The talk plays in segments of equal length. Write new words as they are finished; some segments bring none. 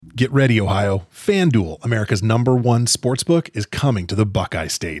Get ready, Ohio. FanDuel, America's #1 sportsbook, is coming to the Buckeye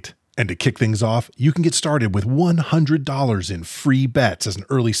State. And to kick things off, you can get started with $100 in free bets as an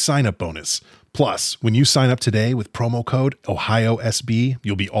early sign-up bonus. Plus, when you sign up today with promo code OhioSB,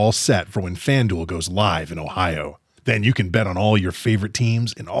 you'll be all set for when FanDuel goes live in Ohio. Then you can bet on all your favorite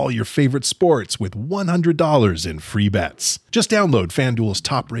teams and all your favorite sports with $100 in free bets. Just download FanDuel's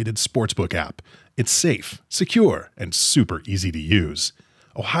top-rated sportsbook app. It's safe, secure, and super easy to use.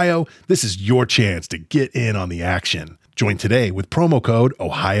 Ohio, this is your chance to get in on the action. Join today with promo code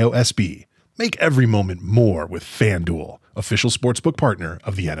OhioSB. Make every moment more with FanDuel, official sportsbook partner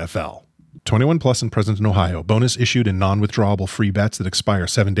of the NFL. 21 plus and present in Ohio. Bonus issued in non-withdrawable free bets that expire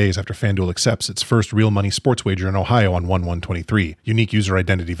 7 days after FanDuel accepts its first real money sports wager in Ohio on 1/1/23. Unique user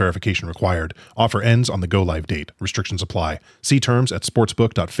identity verification required. Offer ends on the go-live date. Restrictions apply. See terms at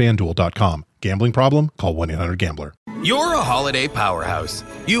sportsbook.fanduel.com. Gambling problem? Call 1-800-GAMBLER. You're a holiday powerhouse.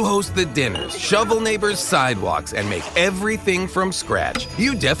 You host the dinners, shovel neighbors' sidewalks, and make everything from scratch.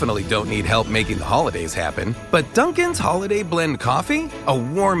 You definitely don't need help making the holidays happen. But Dunkin's Holiday Blend Coffee? A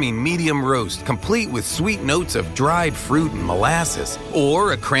warming medium roast complete with sweet notes of dried fruit and molasses.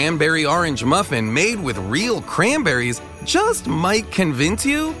 Or a cranberry orange muffin made with real cranberries just might convince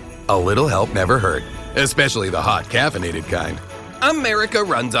you? A little help never hurt. Especially the hot caffeinated kind. America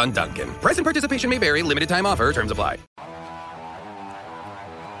runs on Dunkin'. Price and participation may vary. Limited time offer. Terms apply.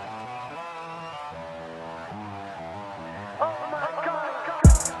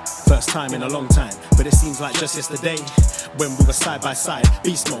 First time in a long time, but it seems like just yesterday when we were side by side.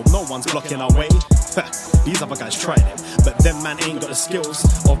 Beast mode, no one's blocking our way. These other guys tried it, but them man ain't got the skills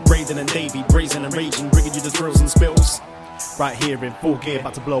of Braden and Davey, brazen and raging, bringing you the thrills and spills. Right here in full gear,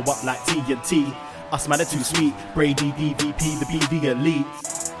 about to blow up like TNT. Us man are too sweet, Brady DVP, the BDElite.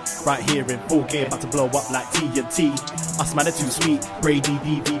 Right here in full gear, about to blow up like TNT. Us man are too sweet, Brady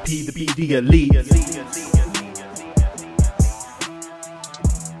DVP, the BDElite.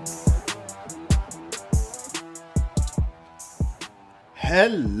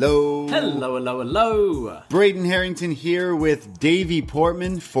 Hello. Hello, hello, hello. Braden Harrington here with Davey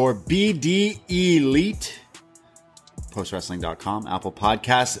Portman for BDElite. PostWrestling.com, Apple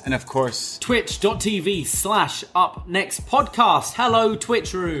Podcasts, and of course... Twitch.tv/UpNextPodcast. Hello,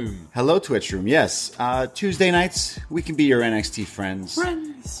 Twitch Room. Hello, Twitch Room, yes. Tuesday nights, we can be your NXT friends.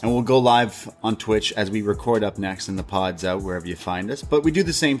 And we'll go live on Twitch as we record Up Next and the pods out wherever you find us. But we do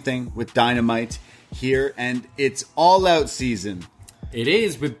the same thing with Dynamite here, and it's all-out season. It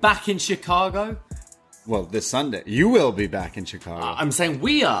is. We're back in Chicago. Well, this Sunday. You will be back in Chicago. I'm saying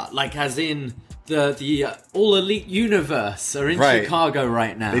we are, like as in... The All Elite Universe are in Chicago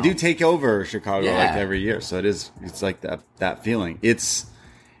right now. They do take over Chicago like every year, so it's like that feeling. It's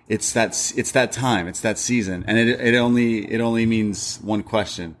that time, it's that season, and it only means one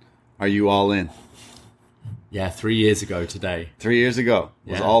question: are you all in? Yeah, 3 years ago today. 3 years ago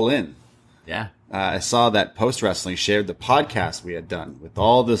was all in. Yeah, I saw that Post Wrestling shared the podcast we had done with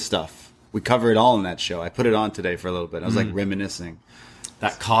all the stuff. We cover it all in that show. I put it on today for a little bit. I was like reminiscing.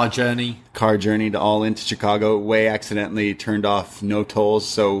 That car journey to All Into Chicago. Way accidentally turned off no tolls,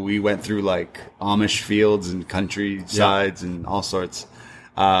 so we went through like Amish fields and countrysides and all sorts.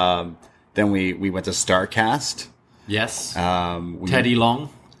 Then we went to StarCast. Yes. Teddy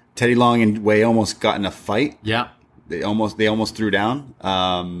Long and Way almost got in a fight. Yeah. They almost threw down.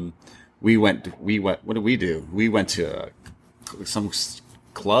 We went. What did we do? We went to some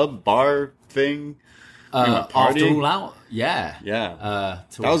club bar thing. After All Out, yeah.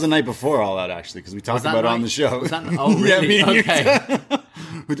 That was the night before All Out, actually, because we talked about it on the show. Oh, really? Yeah, okay.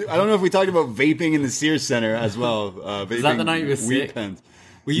 I don't know if we talked about vaping in the Sears Center as well. Was that the night you were sick? Pens.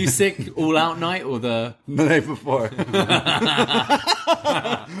 Were you sick All Out night or the night before?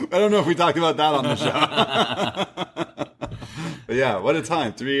 I don't know if we talked about that on the show. But yeah, what a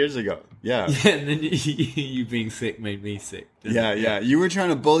time! 3 years ago. Yeah. And then you being sick made me sick. Yeah. You were trying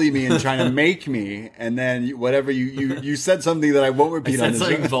to bully me and trying to make me, and then you said something that I won't repeat on the show.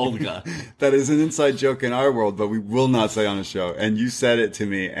 Something vulgar. That is an inside joke in our world, but we will not say on the show. And you said it to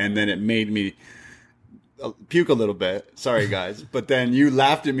me, and then it made me puke a little bit. Sorry, guys. But then you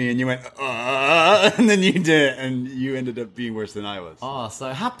laughed at me and you went, and then you did, and you ended up being worse than I was. Oh, so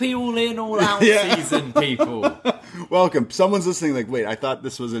happy All In, All Out season, people. Welcome. Someone's listening like, wait, I thought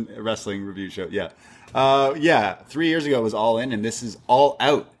this was a wrestling review show. Yeah. 3 years ago it was All In, and this is All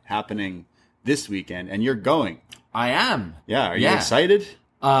Out happening this weekend, and you're going. I am. Yeah. Are you excited?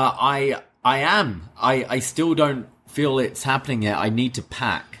 I am. I still don't feel it's happening yet. I need to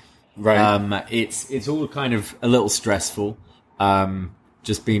pack. Right. It's all kind of a little stressful.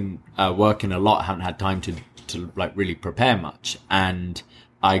 Just been working a lot. Haven't had time to like really prepare much. And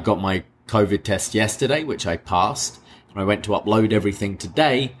I got my COVID test yesterday, which I passed. And I went to upload everything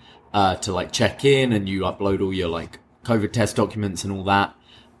today to like check in, and you upload all your like COVID test documents and all that.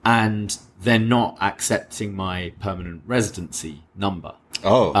 And they're not accepting my permanent residency number.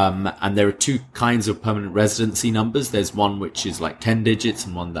 Oh. And there are two kinds of permanent residency numbers. There's one which is like 10 digits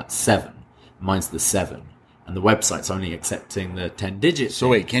and one that's 7. Mine's the 7. And the website's only accepting the 10 digits. So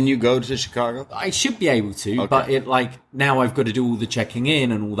wait, can you go to Chicago? I should be able to, Okay. but it like now I've got to do all the checking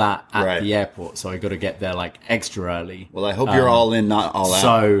in and all that at Right. the airport. So I got to get there like extra early. Well, I hope you're all in, not all out.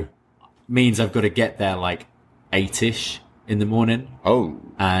 So means I've got to get there like 8ish in the morning. Oh.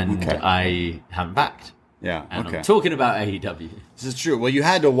 And okay. I haven't backed. Yeah, And okay. I'm talking about AEW. This is true. Well, you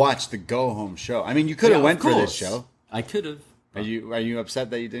had to watch the go-home show. I mean, you could have Yeah, went of for this course. show. I could have. Are you upset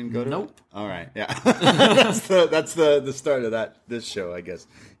that you didn't go to Nope. it? All right. Yeah. that's the start of this show, I guess.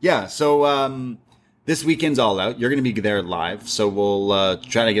 Yeah. So this weekend's All Out. You're going to be there live, so we'll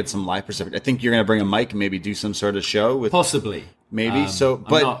try to get some live perspective. I think you're going to bring a mic and maybe do some sort of show with Possibly. maybe.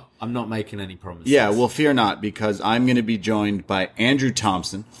 But I'm not making any promises. yeah, well, fear not, because I'm going to be joined by Andrew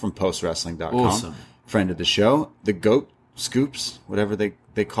Thompson from postwrestling.com. Awesome. Friend of the show, the GOAT, Scoops, whatever they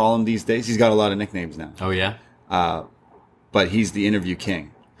call him these days. He's got a lot of nicknames now. Oh yeah. But he's the interview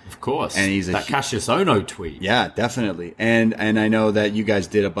king. Of course. And he's that Cassius Ono tweet. Yeah, definitely. And I know that you guys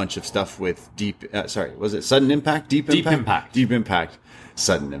did a bunch of stuff with was it Sudden Impact? Deep Impact? Deep Impact.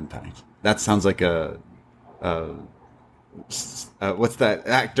 Sudden Impact. That sounds like what's that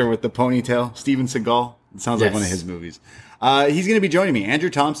actor with the ponytail? Steven Seagal? It sounds like Yes. one of his movies. He's going to be joining me. Andrew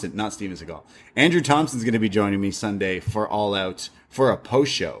Thompson, not Steven Seagal. Andrew Thompson's going to be joining me Sunday for All Out for a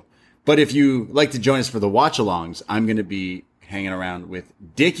post show. But if you like to join us for the watch-alongs, I'm going to be hanging around with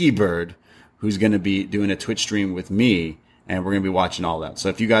Dickie Bird, who's going to be doing a Twitch stream with me, and we're going to be watching All Out. So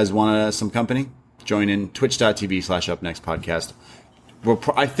if you guys want some company, join in twitch.tv/upnextpodcast.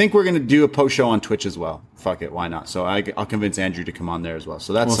 I think we're going to do a post show on Twitch as well. Fuck it, why not? So I'll convince Andrew to come on there as well.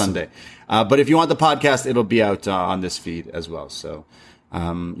 So that's Awesome. Sunday. But if you want the podcast, it'll be out on this feed as well. So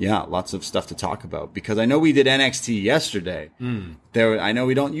yeah, lots of stuff to talk about, because I know we did NXT yesterday. I know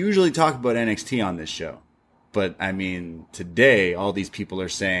we don't usually talk about NXT on this show, but I mean, today all these people are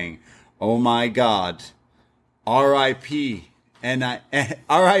saying, "Oh my God, R.I.P.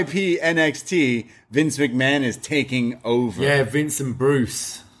 R.I.P. NXT. Vince McMahon is taking over." Yeah, Vince and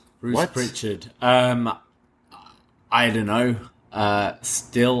Bruce What? Pritchard. I don't know.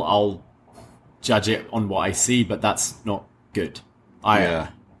 Still, I'll judge it on what I see, but that's not good. Yeah.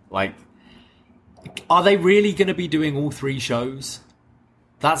 Are they really going to be doing all 3 shows?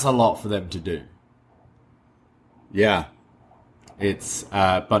 That's a lot for them to do. Yeah. It's,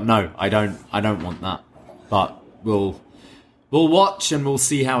 but no, I don't want that. But we'll watch and we'll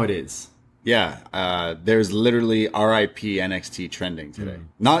see how it is. Yeah. There's literally R.I.P. NXT trending today.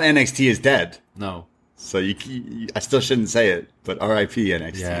 Not NXT is dead. No. So I still shouldn't say it, but R.I.P.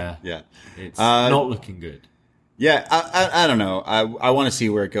 NXT. Yeah. Yeah. It's not looking good. Yeah, I don't know. I want to see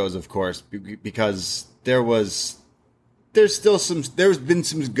where it goes, of course, because there's been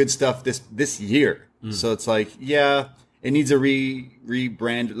some good stuff this year. So it's like, yeah, it needs a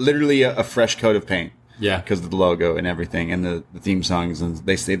rebrand, literally a fresh coat of paint. Yeah. Because of the logo and everything and the theme songs, and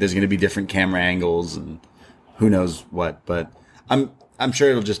they say there's going to be different camera angles and who knows what, but I'm sure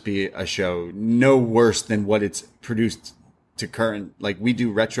it'll just be a show no worse than what it's produced to current. Like, we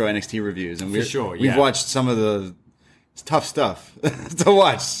do retro NXT reviews, and we've watched some of the tough stuff to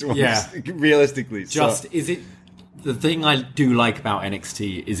watch. Yeah. Realistically. Is it the thing I do like about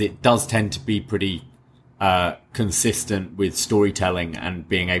NXT is it does tend to be pretty consistent with storytelling and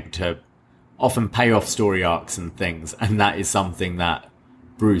being able to often pay off story arcs and things, and that is something that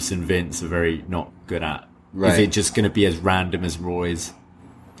Bruce and Vince are very not good at. Right. Is it just going to be as random as Roy's?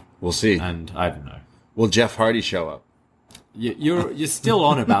 We'll see. And I don't know. Will Jeff Hardy show up? You're still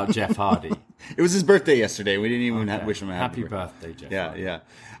on about Jeff Hardy. It was his birthday yesterday. We didn't even wish him a happy birthday, Jeff. Yeah, Hardy.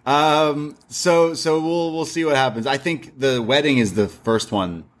 yeah. So we'll see what happens. I think the wedding is the first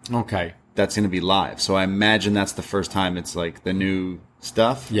one. Okay. That's going to be live. So I imagine that's the first time it's like the new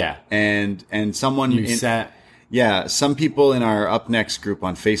stuff. Yeah. And someone New set. Yeah, some people in our Up Next group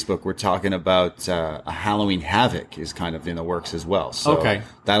on Facebook were talking about a Halloween Havoc is kind of in the works as well. So okay.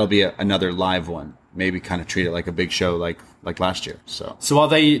 That'll be another live one. Maybe kind of treat it like a big show like last year. So are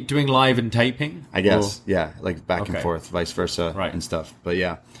they doing live and taping? I guess, yeah, like back and forth, vice versa, right. and stuff. But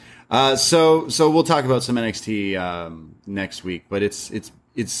yeah, so we'll talk about some NXT next week. But it's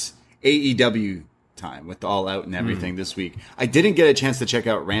AEW time with All Out and everything this week. I didn't get a chance to check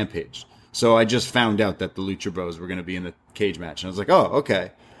out Rampage, so I just found out that the Lucha Bros were going to be in the cage match, and I was like, oh,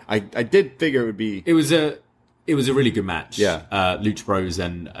 okay. I did figure it would be. It was It was a really good match. Yeah. Lucha Bros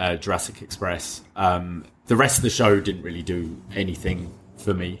and Jurassic Express. The rest of the show didn't really do anything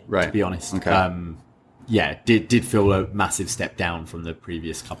for me, to be honest. Okay. Did feel a massive step down from the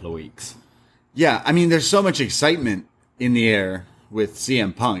previous couple of weeks. Yeah, I mean, there's so much excitement in the air with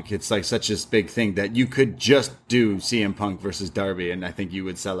CM Punk. It's like such a big thing that you could just do CM Punk versus Darby, and I think you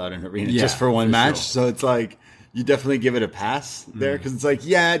would sell out an arena just for one match. Sure. So it's like, you definitely give it a pass there, because it's like,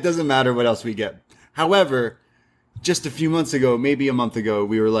 yeah, it doesn't matter what else we get. However, just a few months ago, maybe a month ago,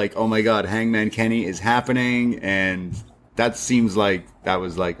 we were like, oh my God, Hangman Kenny is happening, and that seems like that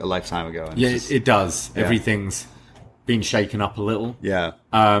was like a lifetime ago. And it does. Yeah. Everything's been shaken up a little. Yeah.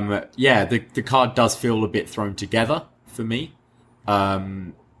 The card does feel a bit thrown together for me.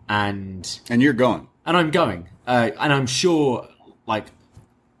 And you're going. And I'm going. And I'm sure, like,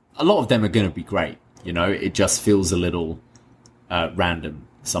 a lot of them are going to be great. You know, it just feels a little random,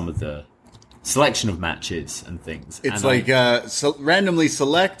 some of the selection of matches and things. It's randomly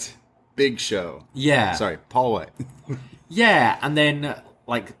select Big Show. Yeah. Sorry, Paul White. Yeah, and then,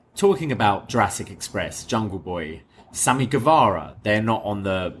 like, talking about Jurassic Express, Jungle Boy, Sammy Guevara, they're not on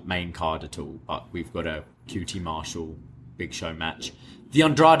the main card at all, but we've got a QT Marshall Big Show match. The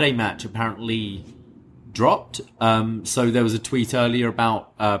Andrade match apparently dropped. So there was a tweet earlier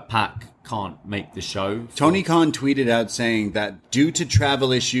about Pac can't make the show. Tony Khan tweeted out saying that due to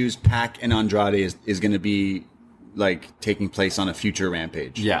travel issues, Pac and Andrade is going to be like taking place on a future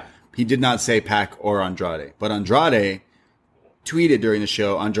Rampage. Yeah. He did not say Pac or Andrade, but Andrade tweeted during the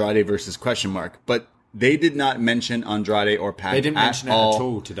show Andrade versus question mark, but they did not mention Andrade or Pac. They didn't mention it at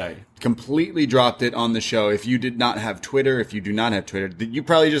all today. Completely dropped it on the show. If you did not have Twitter, if you do not have Twitter, you're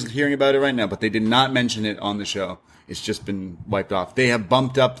probably just hearing about it right now, but they did not mention it on the show. It's just been wiped off. They have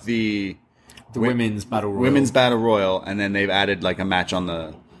bumped up the Women's Battle Royal. Women's Battle Royal, and then they've added like a match on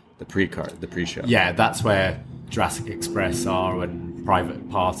the pre-card, the pre-show. Yeah, that's where Jurassic Express are and Private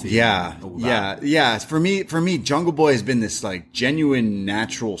Party. Yeah, yeah. For me, Jungle Boy has been this like genuine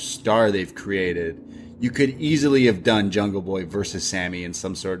natural star they've created. You could easily have done Jungle Boy versus Sammy in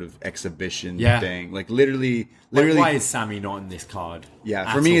some sort of exhibition thing. Like literally. Why is Sammy not in this card?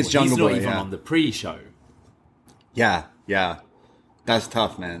 Yeah, for me, it's Jungle Boy. He's not even on the pre-show. Yeah. That's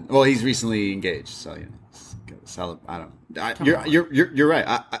tough, man. Well, he's recently engaged, so you know, I don't. You're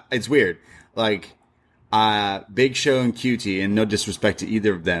right. It's weird. Like Big Show and QT, and no disrespect to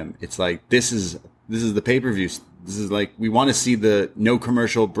either of them, it's like this is the pay-per-view. This is like, we want to see the no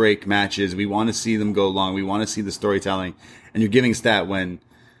commercial break matches. We want to see them go long. We want to see the storytelling. And you're giving us that when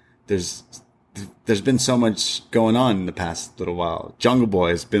there's been so much going on in the past little while. Jungle Boy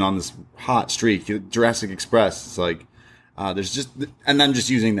has been on this hot streak. Jurassic Express, it's like, there's just, and I'm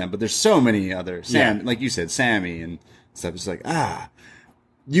just using them, but there's so many other, like you said, Sammy and stuff. It's like,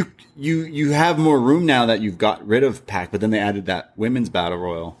 you have more room now that you've got rid of Pac, but then they added that women's battle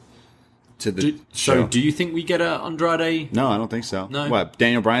royal to the show. So do you think we get a Andrade? No, I don't think so. No. What,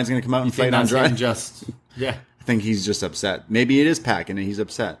 Daniel Bryan's going to come out and fight Andrade? Yeah. I think he's just upset. Maybe it is Pac and he's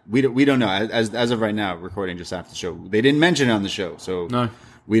upset. We don't know. As of right now, recording just after the show, they didn't mention it on the show, so no.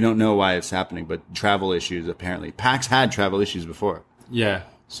 We don't know why it's happening. But travel issues, apparently. Pac's had travel issues before. Yeah.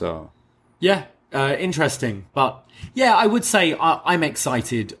 So. Yeah. Interesting. But yeah, I would say I'm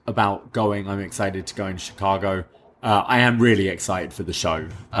excited about going. I'm excited to go in Chicago. I am really excited for the show,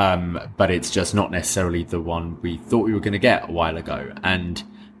 but it's just not necessarily the one we thought we were going to get a while ago. And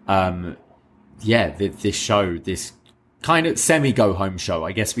this show, this kind of semi-go-home show,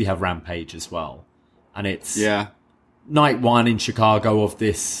 I guess we have Rampage as well. And it's night one in Chicago of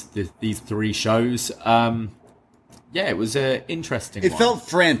these three shows. It was an interesting one. It felt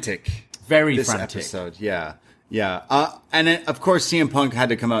frantic. Very frantic. This episode, yeah. And then, of course, CM Punk had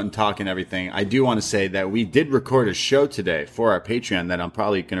to come out and talk and everything. I do want to say that we did record a show today for our Patreon that I'm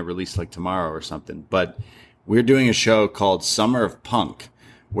probably going to release like tomorrow or something. But we're doing a show called Summer of Punk,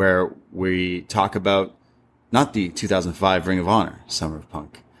 where we talk about not the 2005 Ring of Honor Summer of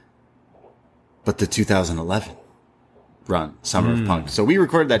Punk, but the 2011 run Summer of Punk. So we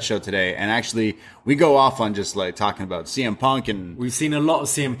recorded that show today, and actually we go off on just like talking about CM Punk, and we've seen a lot of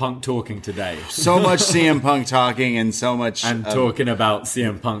CM Punk talking today. So much CM Punk talking and so much talking about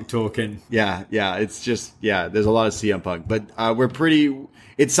CM Punk talking. Yeah, it's just there's a lot of CM Punk, but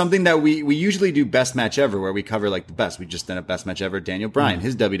it's something that we usually do best match ever, where we cover like the best. We just done a best match ever, Daniel Bryan,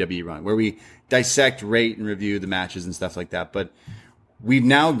 his WWE run, where we dissect, rate, and review the matches and stuff like that. But we've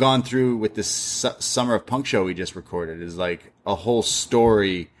now gone through with this Summer of Punk show we just recorded is like a whole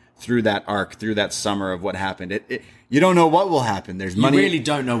story through that arc, through that summer of what happened. You don't know what will happen. There's money. You really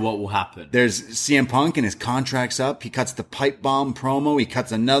don't know what will happen. There's CM Punk and his contract's up. He cuts the pipe bomb promo. He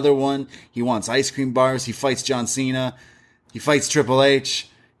cuts another one. He wants ice cream bars. He fights John Cena. He fights Triple H.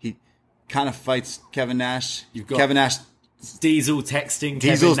 He kind of fights Kevin Nash. You've got Kevin Nash. Diesel's texting.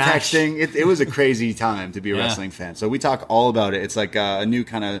 Diesel's Kevin Nash. texting. It was a crazy time to be a wrestling fan. So we talk all about it. It's like a new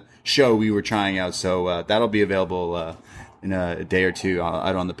kind of show we were trying out. So that'll be available in a day or two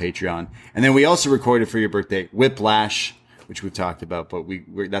out on the Patreon. And then we also recorded for your birthday Whiplash, which we've talked about, but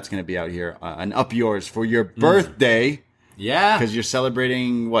that's going to be out here. And Up Yours for your birthday. Yeah. Because you're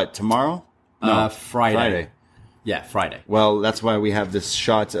celebrating, what, tomorrow? No, Friday. Yeah, Friday. Well, that's why we have this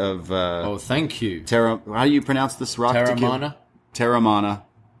shot of... oh, thank you. How do you pronounce this rock? Terramana? Terramana.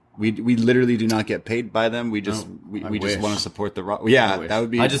 We literally do not get paid by them. We just we just want to support the Rock. Yeah, that would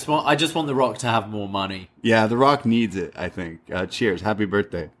be. I just want the Rock to have more money. Yeah, the Rock needs it. I think. Cheers! Happy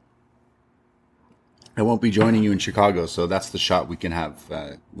birthday. I won't be joining you in Chicago, so that's the shot we can have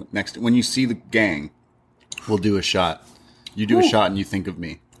next. When you see the gang, we'll do a shot. You do a shot, and you think of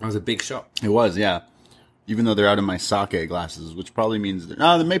me. That was a big shot. It was, yeah. Even though they're out of my sake glasses, which probably means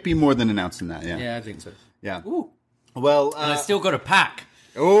there might be more than an ounce in that. Yeah, yeah, I think so. Yeah. Ooh. Well, and I still got a pack.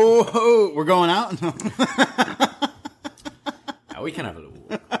 Oh, we're going out? Yeah, we can have a little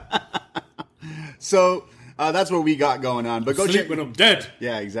walk. So, that's what we got going on. But go Sleep check when I'm dead.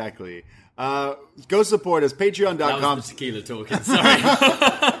 Yeah, exactly. Go support us. Patreon.com. That was the tequila talking. Sorry.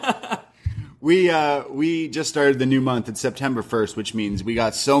 We just started the new month. It's September 1st, which means we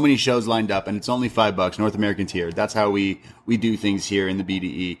got so many shows lined up, and it's only $5, North American tier. That's how we do things here in the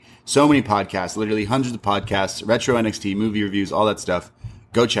BDE. So many podcasts, literally hundreds of podcasts, retro NXT, movie reviews, all that stuff.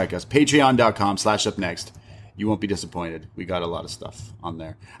 Go check us. Patreon.com/upnext. You won't be disappointed. We got a lot of stuff on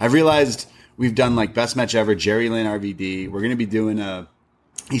there. I've realized we've done like Best Match Ever, Jerry Lynn RVD. We're going to be doing a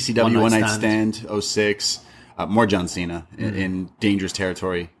ECW One Night Stand 06. More John Cena in dangerous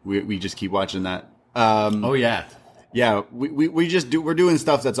territory. We just keep watching that. Oh yeah. Yeah, we're doing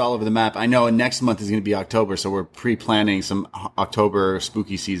stuff that's all over the map. I know next month is going to be October, so we're pre-planning some October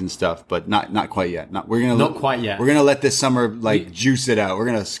spooky season stuff, but not quite yet. Not quite yet. We're going to let this summer juice it out. We're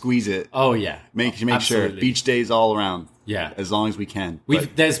going to squeeze it. Oh yeah. Make sure beach days all around. Yeah. As long as we can.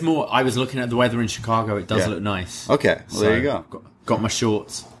 There's more. I was looking at the weather in Chicago. It does look nice. Okay. Well, there you go. Got my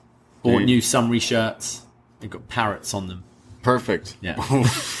shorts. Bought new summery shirts. They've got parrots on them. Perfect. Yeah.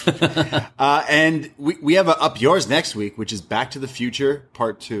 And we have a Up Yours next week, which is Back to the Future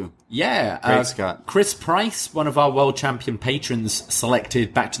Part 2. Yeah. Great, Scott. Chris Price, one of our world champion patrons,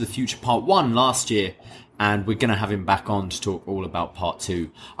 selected Back to the Future Part 1 last year. And we're going to have him back on to talk all about Part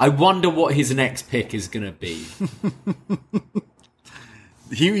 2. I wonder what his next pick is going to be.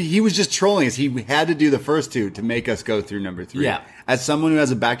 He was just trolling us. He had to do the first two to make us go through number 3. Yeah. As someone who has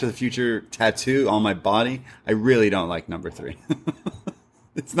a Back to the Future tattoo on my body, I really don't like number 3.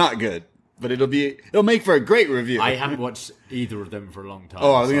 It's not good, but it'll make for a great review. I haven't watched either of them for a long time.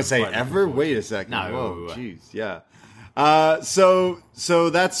 Oh, I was going to say ever? Wait a second. No. Whoa, jeez. Yeah. So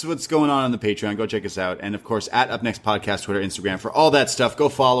that's what's going on the Patreon. Go check us out. And of course, at Up Next Podcast, Twitter, Instagram, for all that stuff. Go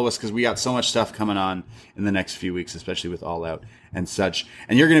follow us because we got so much stuff coming on in the next few weeks, especially with All Out and such.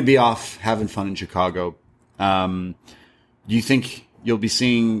 And you're going to be off having fun in Chicago. Do you think you'll be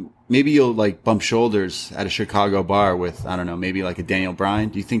seeing, maybe you'll like bump shoulders at a Chicago bar with, I don't know, maybe like a Daniel Bryan?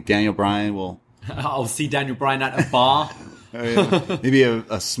 Do you think Daniel Bryan will? I'll see Daniel Bryan at a bar. Maybe a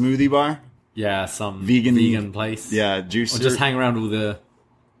smoothie bar? Yeah, some vegan place. Yeah, juicer. Or just hang around all the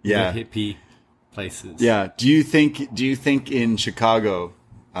hippie places. Yeah. Do you think in Chicago,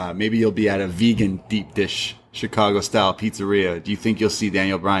 maybe you'll be at a vegan deep dish Chicago style pizzeria? Do you think you'll see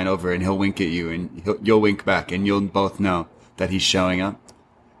Daniel Bryan over and he'll wink at you and you'll wink back and you'll both know that he's showing up?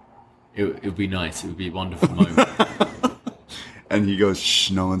 It would be nice. It would be a wonderful moment. And he goes,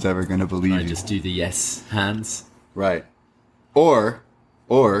 "Shh, no one's ever gonna believe you." I just do the yes hands. Right. Or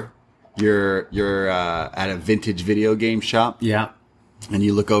you're at a vintage video game shop. Yeah. And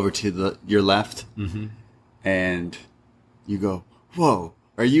you look over to your left, and you go, "Whoa,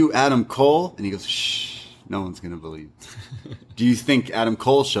 are you Adam Cole?" And he goes, "Shh, no one's gonna believe." Do you think Adam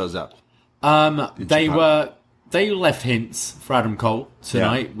Cole shows up? They left hints for Adam Cole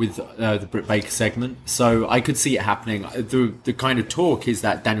tonight with the Britt Baker segment, so I could see it happening. The kind of talk is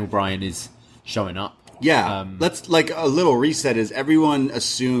that Daniel Bryan is showing up. Yeah, let's like a little reset. Is everyone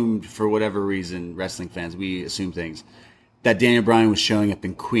assumed for whatever reason, wrestling fans, we assume things, that Daniel Bryan was showing up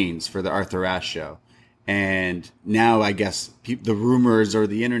in Queens for the Arthur Ashe show. And now I guess the rumors or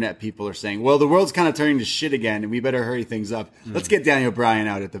the internet people are saying, well, the world's kind of turning to shit again and we better hurry things up. Let's get Daniel Bryan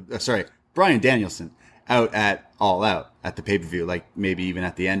out at Bryan Danielson out at All Out at the pay-per-view, like maybe even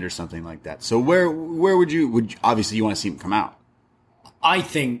at the end or something like that. So where would you obviously you want to see him come out? I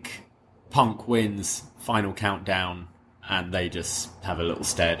think Punk wins Final Countdown and they just have a little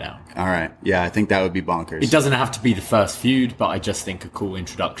stare down. All right. Yeah, I think that would be bonkers. It doesn't have to be the first feud, but I just think a cool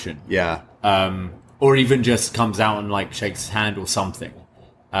introduction. Yeah. Or even just comes out and like shakes his hand or something.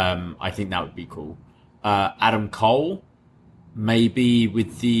 I think that would be cool. Adam Cole, maybe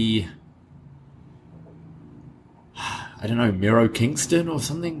with the, I don't know, Miro Kingston or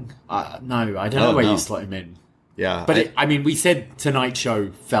something. No, I don't know where you slot him in. Yeah. But we said Tonight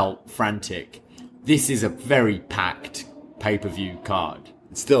Show felt frantic. This is a very packed pay-per-view card.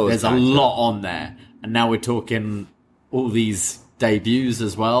 There's a lot on there. And now we're talking all these debuts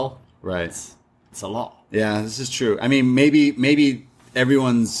as well. Right. It's a lot. Yeah, this is true. I mean, maybe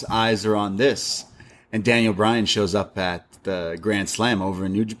everyone's eyes are on this, and Daniel Bryan shows up at the Grand Slam over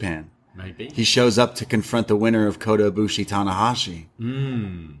in New Japan. Maybe. He shows up to confront the winner of Kota Ibushi Tanahashi.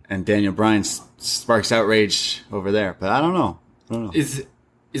 And Daniel Bryan sparks outrage over there. But I don't know. Is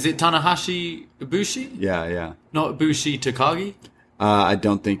it Tanahashi Ibushi? Yeah. Not Ibushi Takagi? I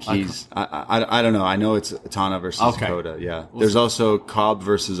don't think he's... I don't know. I know it's Tana versus Kota, yeah. There's also Cobb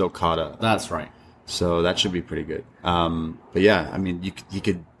versus Okada. That's right. So that should be pretty good. But yeah, I mean, you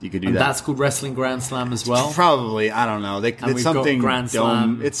could do and that. That's called Wrestling Grand Slam as well? Probably. I don't know. It's something... Grand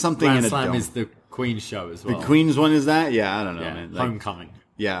Slam. It's something Grand in a Slam dome. is the Queen's show as well. The Queen's one is that? Yeah, I don't know, man. Homecoming.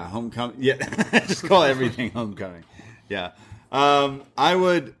 Yeah, Homecoming. Yeah, just call everything Homecoming. Yeah. I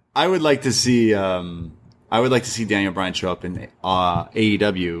would like to see... I would like to see Daniel Bryan show up in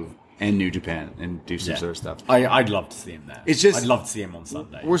AEW and New Japan and do some sort of stuff. I'd love to see him there. It's just I'd love to see him on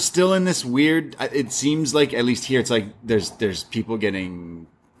Sunday. We're still in this weird. It seems like at least here, it's like there's people getting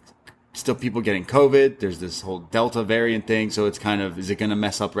COVID. There's this whole Delta variant thing. So it's kind of, is it going to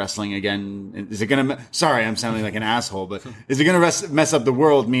mess up wrestling again? Is it going to? Sorry, I'm sounding like an asshole, but is it going to mess up the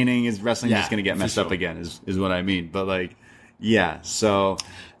world? Meaning, is wrestling just going to get messed up again? Is what I mean. But like, yeah. So.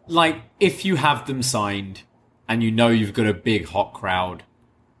 Like, if you have them signed and you know you've got a big hot crowd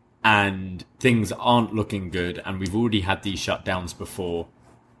and things aren't looking good and we've already had these shutdowns before,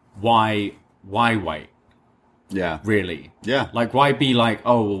 why wait? Yeah. Really? Yeah. Like, why be like,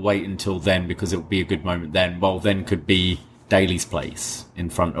 oh, we'll wait until then because it'll be a good moment then? Well, then could be Daly's place in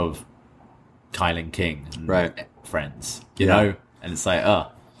front of Kylan King and friends, you know? And it's like,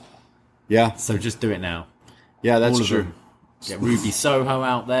 yeah. So just do it now. Yeah, that's true. Get Ruby Soho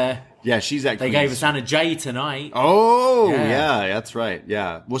out there. Yeah, she's at They Queens. gave us Anna Jay tonight. Oh, yeah, that's right.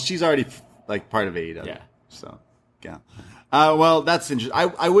 Yeah. Well, she's already like part of AEW. Yeah. So, yeah. Well, that's interesting.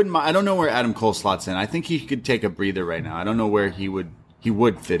 I wouldn't mind. I don't know where Adam Cole slots in. I think he could take a breather right now. I don't know where he would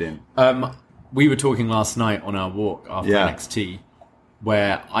fit in. We were talking last night on our walk after NXT,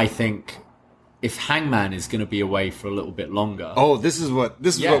 where I think if Hangman is going to be away for a little bit longer. Oh, this is what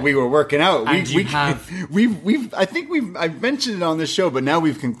we were working out. And I've mentioned it on this show, but now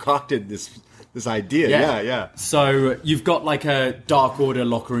we've concocted this idea. Yeah. So you've got like a Dark Order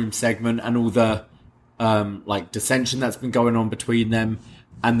locker room segment and all the like dissension that's been going on between them,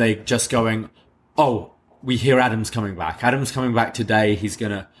 and they just going, oh, we hear Adam's coming back. Adam's coming back today. He's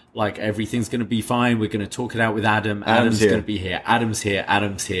gonna everything's gonna be fine. We're gonna talk it out with Adam. Adam's gonna be here. Adam's here.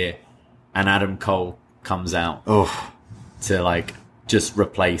 And Adam Cole comes out to just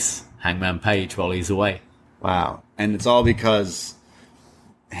replace Hangman Page while he's away. Wow. And it's all because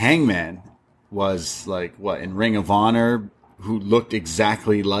Hangman was in Ring of Honor, who looked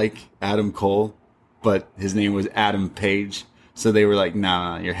exactly like Adam Cole, but his name was Adam Page. So they were like,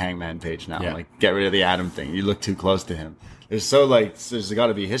 no, you're Hangman Page now. Yeah. Get rid of the Adam thing. You look too close to him. There's got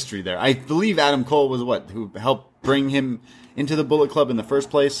to be history there. I believe Adam Cole was who helped bring him into the Bullet Club in the first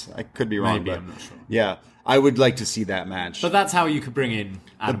place. I could be wrong. Maybe, I'm not sure. Yeah, I would like to see that match. But that's how you could bring in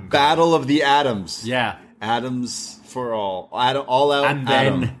Adam Cole. Battle of the Adams. Yeah. Adams for all. All out and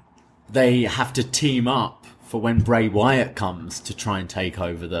then they have to team up for when Bray Wyatt comes to try and take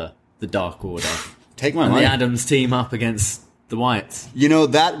over the Dark Order. Take my money. The Adams team up against the Wyatts. You know,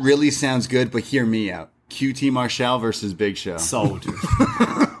 that really sounds good, but hear me out. QT Marshall versus Big Show. Sold.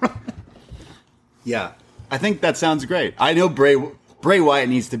 Yeah. I think that sounds great. I know Bray Wyatt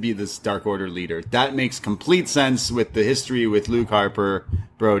needs to be this Dark Order leader. That makes complete sense with the history with Luke Harper,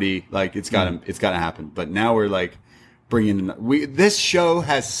 Brody. It's got to happen. But now we're bringing in. This show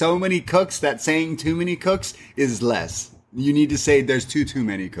has so many cooks that saying too many cooks is less. You need to say there's too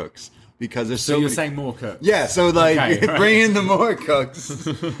many cooks because there's so. So you're many... saying more cooks? Yeah. So bring in the more cooks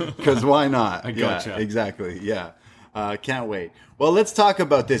because why not? I gotcha. Yeah, exactly. Yeah. Can't wait. Well, let's talk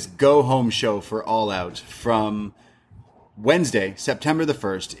about this go-home show for All Out from Wednesday, September the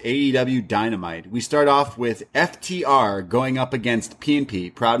 1st, AEW Dynamite. We start off with FTR going up against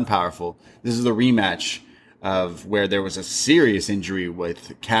P&P, Proud and Powerful. This is the rematch of where there was a serious injury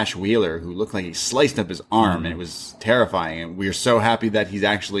with Cash Wheeler, who looked like he sliced up his arm, and it was terrifying. And we are so happy that he's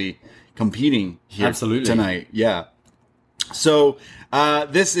actually competing here tonight. Yeah. So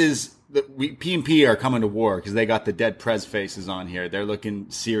this is P&P are coming to war because they got the dead Prez faces on here. They're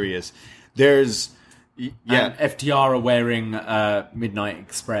looking serious. There's and FTR are wearing Midnight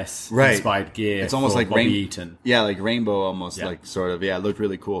Express inspired gear. It's almost like Bobby Eaton. Yeah, like rainbow almost, like sort of. Yeah, it looked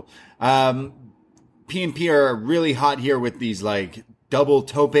really cool. P&P are really hot here with these like double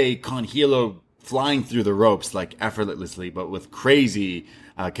tope con hilo flying through the ropes like effortlessly, but with crazy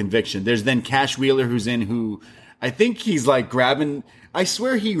conviction. There's then Cash Wheeler who's in, who I think he's like grabbing. I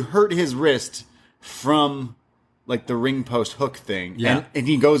swear he hurt his wrist from like the ring post hook thing, and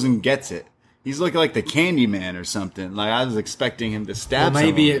he goes and gets it. He's looking like the Candyman or something. Like I was expecting him to stab. Or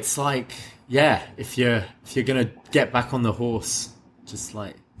maybe someone. It's like, if you're gonna get back on the horse, just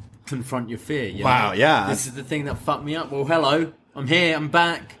like confront your fear. You know? Yeah. This is the thing that fucked me up. Well, hello, I'm here, I'm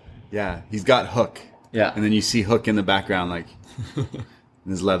back. Yeah, he's got Hook. Yeah, and then you see Hook in the background, like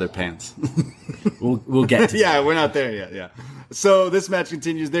in his leather pants. We'll get to that. We're not there yet. Yeah. So this match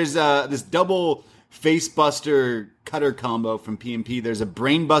continues. There's this double face buster cutter combo from P&P. There's a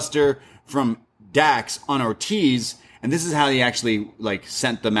brain buster from Dax on Ortiz, and this is how he actually like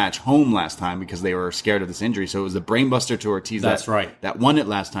sent the match home last time because they were scared of this injury. So it was the brain buster to Ortiz that won it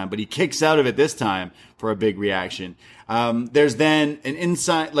last time, but he kicks out of it this time for a big reaction. There's then an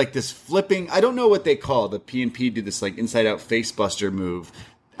inside, like this flipping, I don't know what they call the P&P do this like inside out face buster move,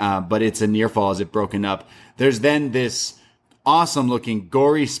 but it's a near fall as it broken up. There's then this awesome looking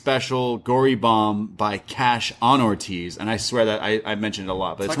gory special gory bomb by Cash on Ortiz, and I swear that I mentioned it a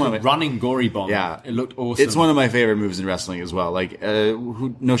lot, but it's like one a of my, running gory bomb. Yeah, it looked awesome. It's one of my favorite moves in wrestling as well. Like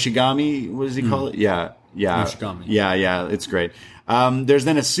Noshigami, what does he call it? Yeah, Noshigami. Yeah, it's great. There's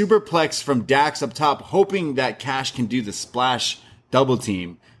then a superplex from Dax up top, hoping that Cash can do the splash double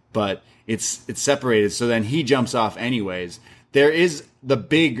team, but it's separated. So then he jumps off anyways. There is the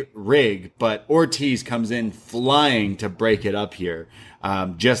big rig, but Ortiz comes in flying to break it up here,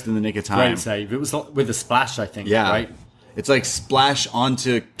 just in the nick of time. Great save. It was with a splash, I think. Yeah, right. It's like splash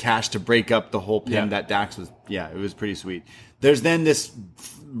onto Cash to break up the whole pin that Dax was. Yeah, it was pretty sweet. There's then this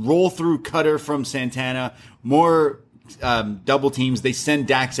roll through cutter from Santana. More double teams. They send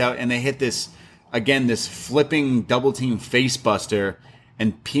Dax out and they hit this flipping double team face buster,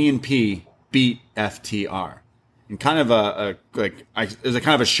 and P&P beat FTR. And kind of it was a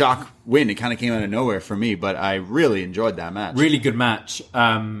kind of a shock win. It kind of came out of nowhere for me, but I really enjoyed that match. Really good match.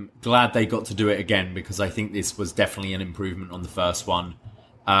 Glad they got to do it again because I think this was definitely an improvement on the first one.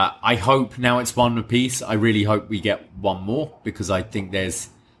 I hope now it's one apiece. I really hope we get one more because I think there's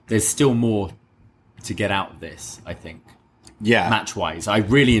still more to get out of this. I think, match wise, I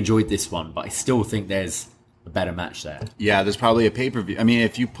really enjoyed this one, but I still think there's a better match there. Yeah, there's probably a pay-per-view. I mean,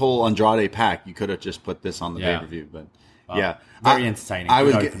 if you pull Andrade Pac, you could have just put this on the pay-per-view. But very entertaining.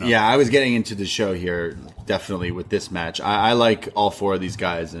 I was getting into the show here definitely with this match. I like all four of these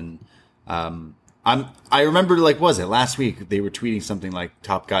guys, and I remember was it last week they were tweeting something like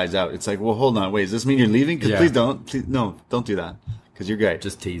 "top guys out." It's like, well, hold on, wait, does this mean you're leaving? Because please don't do that because you're great.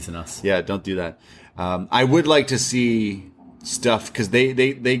 Just teasing us. Yeah, don't do that. I would like to see stuff because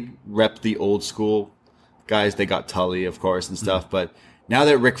they rep the old school guys. They got Tully, of course, and stuff. But now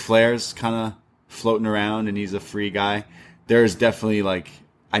that Ric Flair's kind of floating around and he's a free guy, there's definitely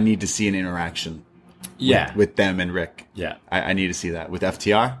I need to see an interaction. With them and Rick. Yeah, I need to see that with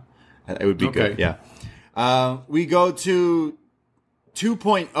FTR. It would be good. Yeah. We go to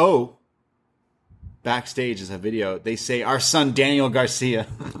 2.0. Backstage is a video. They say our son Daniel Garcia.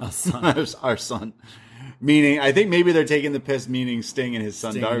 Our son. Meaning, I think maybe they're taking the piss, meaning Sting and his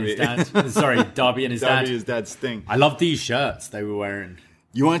son Sting Darby. And his dad. Sorry, Darby and his dad. Darby, his dad Sting. I love these shirts they were wearing.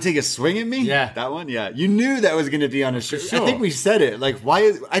 You want to take a swing at me? Yeah. That one? Yeah. You knew that was going to be on a shirt. Sure. I think we said it.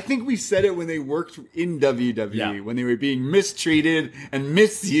 I think we said it when they worked in WWE, when they were being mistreated and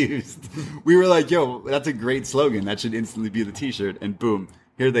misused. We were like, yo, that's a great slogan. That should instantly be the t-shirt. And boom,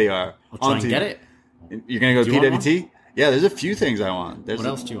 here they are. I'll try and get it. You're going to go to PWT? Yeah, there's a few things I want. What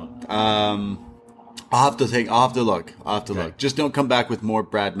else do you want? I'll have to look. Just don't come back with more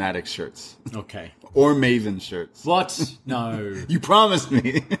Brad Maddox shirts. Okay. Or Maven shirts. What? No. You promised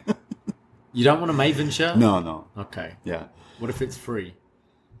me. You don't want a Maven shirt? No. Okay. Yeah. What if it's free?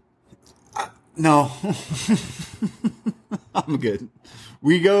 No. I'm good.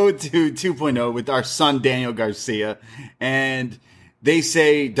 We go to 2.0 with our son Daniel Garcia, and they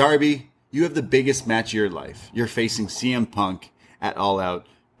say, Darby, you have the biggest match of your life. You're facing CM Punk at All Out,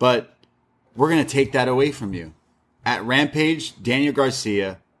 but we're going to take that away from you. At Rampage, Daniel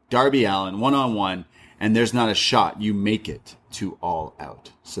Garcia, Darby Allin, one-on-one, and there's not a shot. You make it to All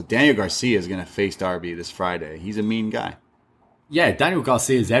Out. So Daniel Garcia is going to face Darby this Friday. He's a mean guy. Yeah, Daniel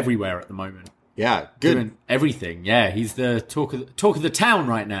Garcia is everywhere at the moment. Yeah, good. Doing everything. Yeah, he's the talk of the town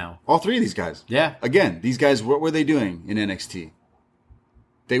right now. All three of these guys. Yeah. Again, these guys, what were they doing in NXT?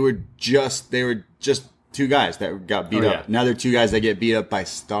 They were just two guys that got beat up. Yeah. Now they're two guys that get beat up by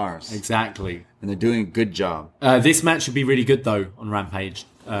stars. Exactly. And they're doing a good job. This match should be really good, though, on Rampage.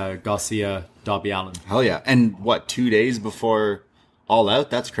 Garcia, Darby Allin. Hell yeah. And 2 days before All Out?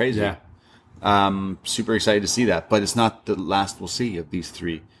 That's crazy. Yeah. Super excited to see that. But it's not the last we'll see of these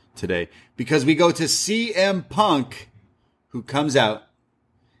three today. Because we go to CM Punk, who comes out.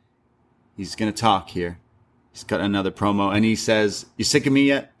 He's going to talk here. He's got another promo, and he says, "You sick of me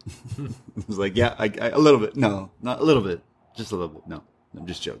yet?" I was like, "Yeah, a little bit. No, not a little bit. Just a little bit. No, I'm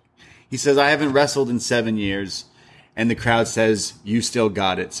just joking." He says, "I haven't wrestled in 7 years," and the crowd says, "You still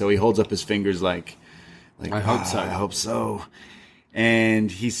got it." So he holds up his fingers like I hope so. I hope so. And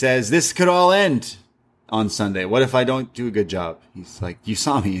he says, "This could all end on Sunday. What if I don't do a good job?" He's like, "You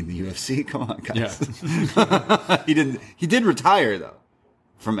saw me in the UFC. Come on, guys." Yeah. He did retire though.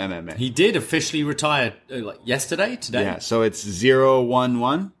 From MMA. He did officially retire today? Yeah, so it's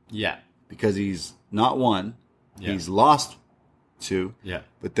 0-1-1. Yeah. Because he's not won. Yeah. He's lost 2. Yeah.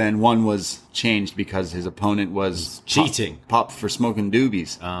 But then 1 was changed because his opponent was cheating. Popped for smoking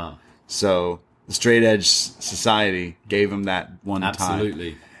doobies. So the Straight Edge Society gave him that one time.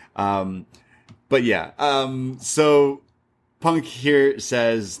 Absolutely. But yeah, so Punk here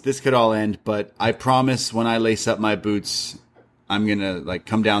says, "This could all end, but I promise when I lace up my boots, I'm going to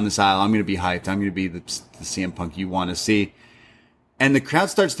come down this aisle. I'm going to be hyped. I'm going to be the CM Punk you want to see." And the crowd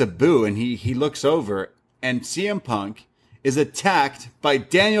starts to boo, and he looks over, and CM Punk is attacked by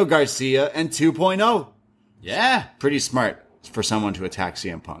Daniel Garcia and 2.0. Yeah. Pretty smart for someone to attack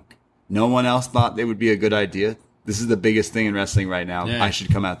CM Punk. No one else thought it would be a good idea. This is the biggest thing in wrestling right now. Yeah. I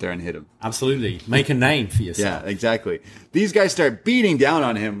should come out there and hit him. Absolutely. Make a name for yourself. Yeah, exactly. These guys start beating down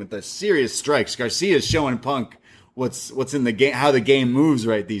on him with the serious strikes. Garcia's showing Punk what's in the game, how the game moves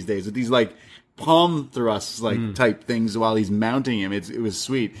right these days with these palm thrusts type things while he's mounting him. It was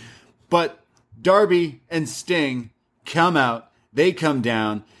sweet. But Darby and Sting come out. They come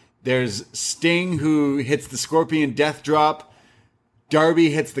down. There's Sting who hits the Scorpion Death Drop.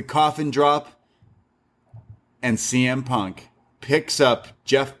 Darby hits the Coffin Drop. And CM Punk picks up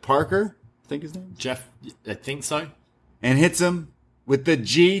Jeff Parker, I think his name? Jeff, I think so. And hits him with the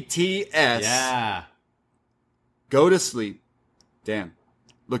GTS. Yeah. Go to sleep. Damn.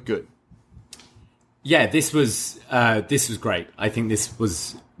 Look good. Yeah, this was great. I think this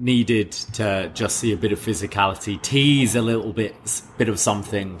was needed to just see a bit of physicality, tease a little bit of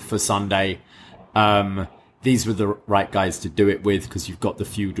something for Sunday. These were the right guys to do it with because you've got the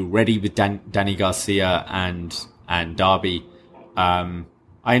feud already with Danny Garcia and Darby. I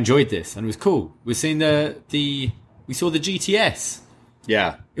enjoyed this and it was cool. We're seeing we saw the GTS.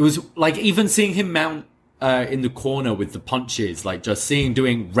 Yeah. It was even seeing him mount in the corner with the punches, just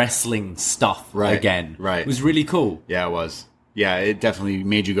doing wrestling stuff again. Right. It was really cool. Yeah, it was. Yeah, it definitely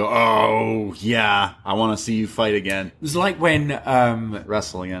made you go, "Oh, yeah, I want to see you fight again." It was like when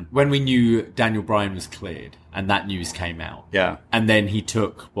wrestle again. When we knew Daniel Bryan was cleared and that news came out. Yeah. And then he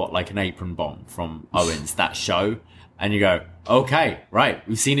took an apron bomb from Owens that show, and you go, "Okay, right,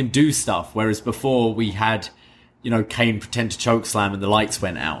 we've seen him do stuff." Whereas before we had Kane pretend to choke slam and the lights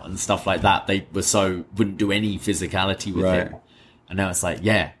went out and stuff like that. They wouldn't do any physicality with him. And now it's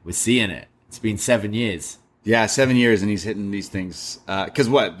we're seeing it. It's been 7 years. Yeah, 7 years and he's hitting these things. Cause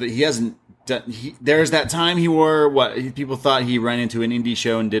he hasn't done, there's that time he wore people thought he ran into an indie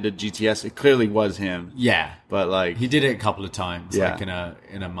show and did a GTS. It clearly was him. Yeah. But he did it a couple of times, in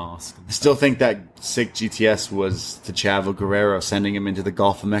a mask. I still think that sick GTS was to Chavo Guerrero sending him into the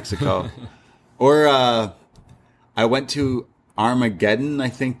Gulf of Mexico. Or, I went to Armageddon, I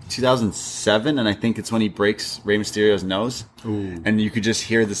think 2007, and I think it's when he breaks Rey Mysterio's nose. Ooh. And you could just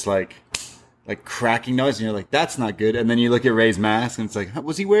hear this cracking noise, and you're like, "That's not good." And then you look at Rey's mask, and it's like,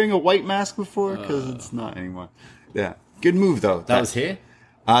 was he wearing a white mask before? Because it's not anymore. Yeah, good move though. That was here.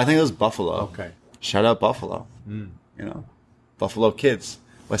 I think it was Buffalo. Okay, shout out Buffalo. Buffalo kids,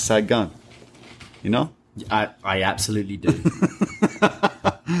 West Side Gun. I absolutely do.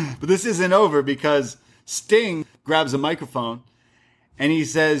 But this isn't over because Sting grabs a microphone and he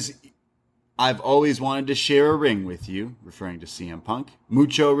says, "I've always wanted to share a ring with you," referring to CM Punk.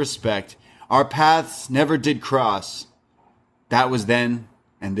 "Mucho respect. Our paths never did cross. That was then,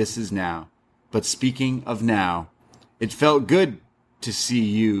 and this is now. But speaking of now, it felt good to see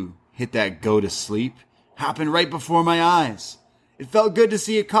you hit that go to sleep happen right before my eyes. It felt good to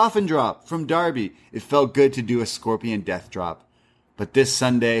see a coffin drop from Darby. It felt good to do a scorpion death drop. But this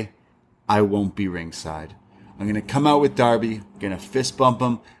Sunday, I won't be ringside. I'm going to come out with Darby, I'm going to fist bump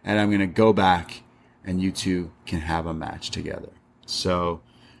him, and I'm going to go back, and you two can have a match together. So,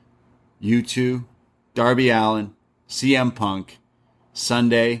 you two, Darby Allin, CM Punk,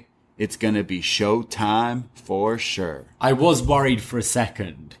 Sunday, it's going to be showtime for sure. I was worried for a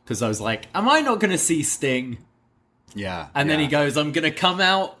second, because I was like, am I not going to see Sting? Yeah. And then he goes, I'm going to come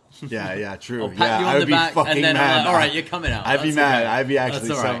out. Yeah, true. I'll pat you on the back, and then I'm like, all right, you're coming out. I'd be mad. Okay. I'd be actually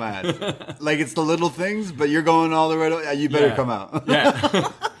so mad. Like, it's the little things, but you're going all the way to... You better come out.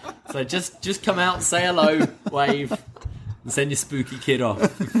 Yeah. So just come out, say hello, wave, and send your spooky kid off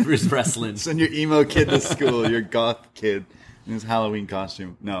for his wrestling. Send your emo kid to school, your goth kid in his Halloween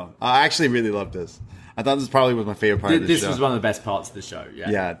costume. No, I actually really loved this. I thought this probably was my favorite part of the show. This was one of the best parts of the show, yeah.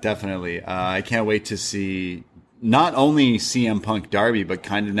 Yeah, definitely. I can't wait to see... Not only CM Punk Darby, but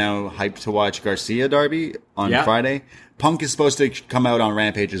kind of now hyped to watch Garcia Darby on Friday. Punk is supposed to come out on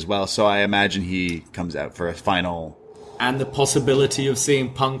Rampage as well, so I imagine he comes out for a final. And the possibility of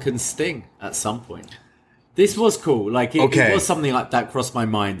seeing Punk and Sting at some point. This was cool. Like it was something like that crossed my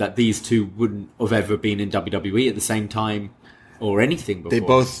mind that these two wouldn't have ever been in WWE at the same time or anything before.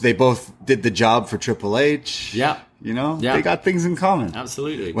 They both did the job for Triple H. Yeah, you know, they got things in common.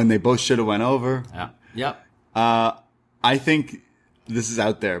 Absolutely. When they both should have went over. Yeah. Yeah. I think this is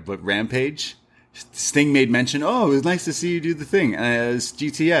out there, but Rampage, Sting made mention, oh, it was nice to see you do the thing. It's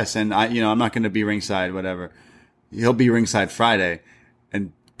GTS, and I'm not going to be ringside, whatever. He'll be ringside Friday,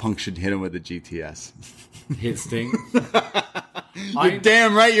 and Punk should hit him with a GTS. Hit Sting. You're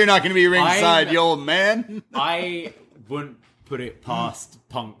damn right you're not going to be ringside, you old man. I wouldn't put it past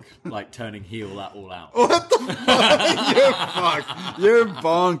Punk, like, turning heel that all out. What the fuck? You're fucked. You're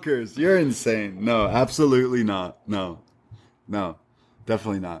bonkers. You're insane. No, absolutely not. No,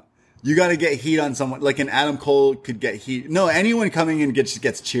 definitely not. You got to get heat on someone. Like an Adam Cole could get heat. No, anyone coming in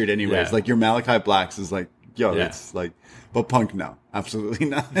gets cheered anyways. Yeah. Like your Malachi Blacks is like, yo, it's like, but Punk, no, absolutely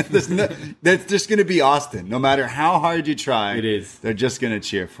not. That's just going to be Austin. No matter how hard you try, it is. They're just going to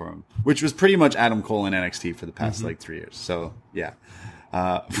cheer for him, which was pretty much Adam Cole in NXT for the past like 3 years. So yeah.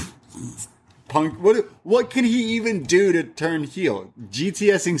 Punk, what can he even do to turn heel?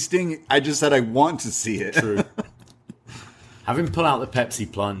 GTSing Sting, I just said I want to see it. True. Have him pull out the Pepsi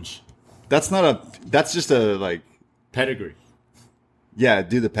plunge. That's just a, like... Pedigree. Yeah,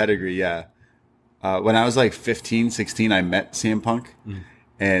 do the pedigree, yeah. When I was like 15, 16, I met CM Punk.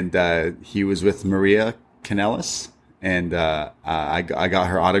 And he was with Maria Kanellis. And I got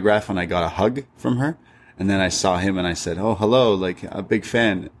her autograph and I got a hug from her. And then I saw him and I said, oh, hello, like, a big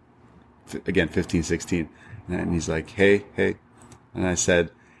fan. Again, 15, 16. And he's like, hey. And I said,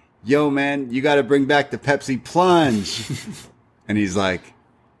 yo, man, you got to bring back the Pepsi Plunge. And he's like,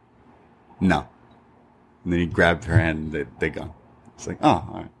 no. And then he grabbed her hand and they gone. It's like, oh,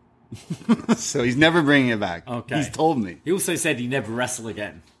 all right. So he's never bringing it back. Okay. He's told me. He also said he'd never wrestle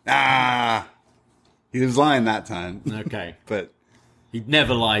again. He was lying that time. Okay. But... He'd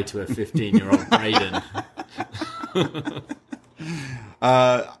never lie to a 15-year-old Braden.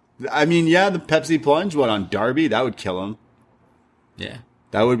 I mean, yeah, the Pepsi Plunge, on Darby? That would kill him. Yeah.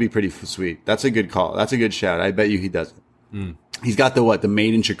 That would be pretty sweet. That's a good call. That's a good shout. I bet you he does it. He's got the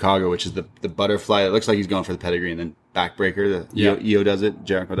Made in Chicago, which is the butterfly. It looks like he's going for the pedigree, and then backbreaker. EO does it.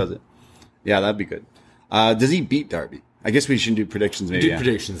 Jericho does it. Yeah, that'd be good. Does he beat Darby? I guess we should do predictions maybe. Do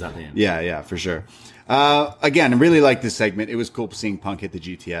predictions at the end. Yeah, for sure. Again, I really like this segment. It was cool seeing Punk hit the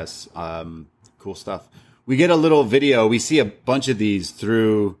GTS. Cool stuff. We get a little video. We see a bunch of these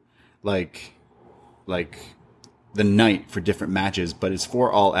through like the night for different matches, but it's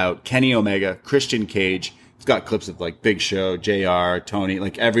for All Out. Kenny Omega, Christian Cage. It's got clips of like Big Show, JR, Tony,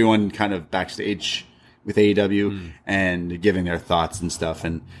 like everyone kind of backstage with AEW and giving their thoughts and stuff.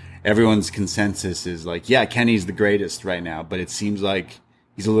 And everyone's consensus is like, yeah, Kenny's the greatest right now, but it seems like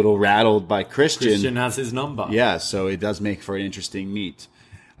he's a little rattled by Christian. Christian has his number. Yeah, so it does make for an interesting meet.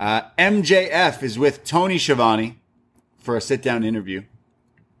 MJF is with Tony Schiavone for a sit-down interview.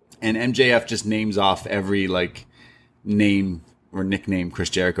 And MJF just names off every, like, name or nickname Chris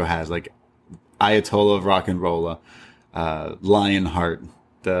Jericho has. Like, Ayatollah of Rock and Rolla, Lionheart,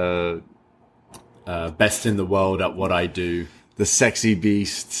 the... best in the world at what I do. The Sexy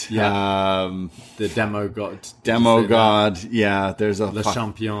Beast. Yeah. The Demo God. Yeah, there's a... Le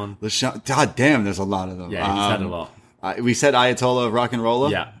Champion. God damn, there's a lot of them. Yeah, he's had a lot. We said Ayatollah of Rock and Rolla.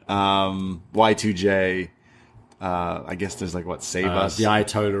 Yeah. Y2J. I guess there's like what, Save Us? The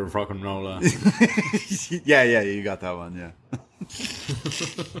Ayatollah of Rock and Roller. yeah, you got that one,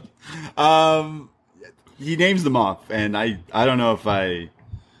 yeah. He names them off, and I don't know if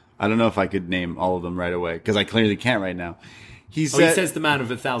I could name all of them right away, because I clearly can't right now. He says the man of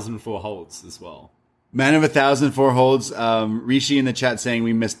 1,004 holds as well. Man of 1,004 holds. Rishi in the chat saying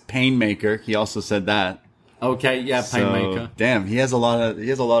we missed Painmaker. He also said that. Okay, yeah, Painmaker. So, damn, he has a lot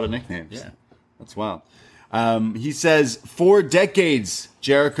of nicknames. Yeah, that's wild. He says 4 decades,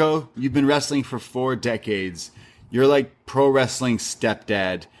 Jericho. You've been wrestling for 4 decades. You're like pro wrestling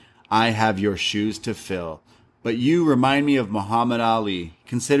stepdad. I have your shoes to fill. But you remind me of Muhammad Ali,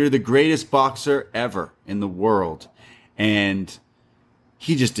 considered the greatest boxer ever in the world. And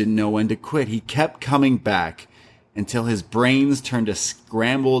he just didn't know when to quit. He kept coming back until his brains turned to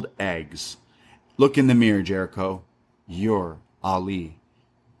scrambled eggs. Look in the mirror, Jericho. You're Ali.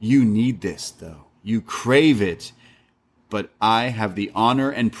 You need this, though. You crave it. But I have the honor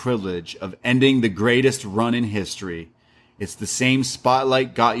and privilege of ending the greatest run in history. It's the same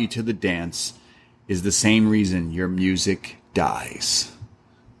spotlight got you to the dance, is the same reason your music dies.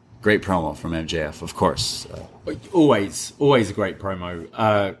 Great promo from MJF, of course. Always a great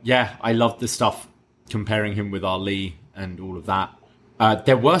promo. Yeah, I love the stuff comparing him with Ali and all of that.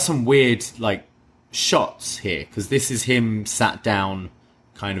 There were some weird shots here, because this is him sat down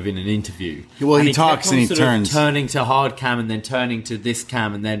kind of in an interview. Well, he talks and he turns. Turning to hard cam and then turning to this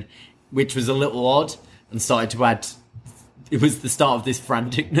cam, and then, which was a little odd, and started to add... It was the start of this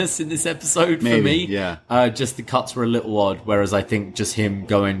franticness in this episode for me. Yeah. Just the cuts were a little odd, whereas I think just him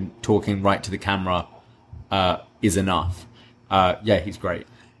talking right to the camera is enough. Yeah, he's great.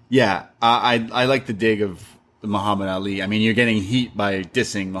 Yeah, I like the dig of Muhammad Ali. I mean, you're getting heat by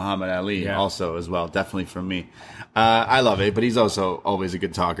dissing Muhammad Ali also as well, definitely from me. I love it, but he's also always a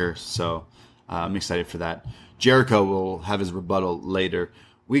good talker, so I'm excited for that. Jericho will have his rebuttal later.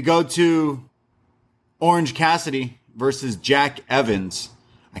 We go to Orange Cassidy versus Jack Evans.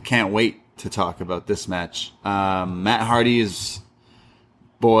 I can't wait to talk about this match. Matt Hardy's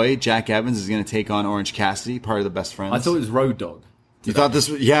boy, Jack Evans, is going to take on Orange Cassidy, part of the Best Friends. I thought it was Road Dogg. You thought this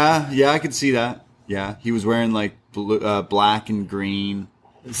was... Yeah, I could see that. Yeah, he was wearing blue, black and green.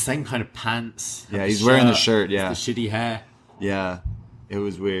 The same kind of pants. Yeah, he's wearing the shirt, yeah. The shitty hair. Yeah, it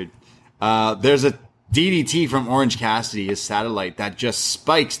was weird. There's a DDT from Orange Cassidy, his satellite, that just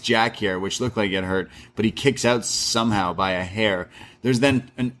spikes Jack here, which looked like it hurt, but he kicks out somehow by a hair. There's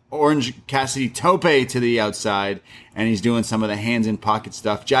then an Orange Cassidy tope to the outside, and he's doing some of the hands in pocket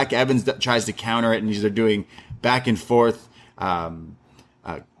stuff. Jack Evans tries to counter it, and they're doing back and forth, arm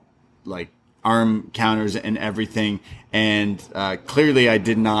counters and everything. And clearly I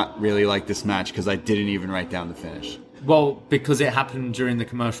did not really like this match because I didn't even write down the finish. Well, because it happened during the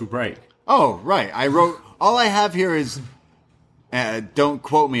commercial break. Oh, right. I wrote... All I have here is... don't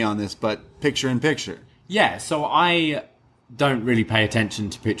quote me on this, but picture-in-picture. Yeah, so I don't really pay attention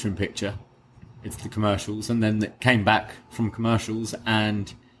to picture-in-picture. It's the commercials. And then it came back from commercials,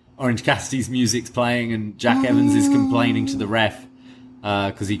 and Orange Cassidy's music's playing, and Jack Evans is complaining to the ref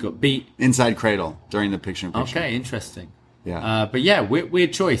because he got beat. Inside Cradle during the picture-in-picture. Okay, interesting. Yeah. But yeah,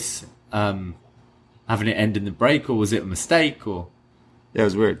 weird choice. Having it end in the break, or was it a mistake? Or yeah, it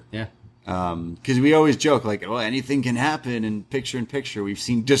was weird. Yeah. Because we always joke anything can happen in picture-in-picture. We've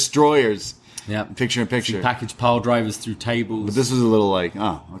seen destroyers. Yeah. Picture-in-picture. Package pile drivers through tables. But this was a little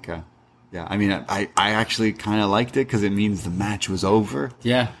oh, okay. Yeah, I mean, I actually kind of liked it because it means the match was over.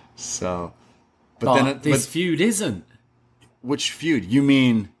 Yeah. So, but this feud isn't. Which feud? You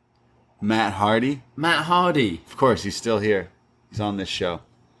mean Matt Hardy? Matt Hardy. Of course, he's still here. He's on this show.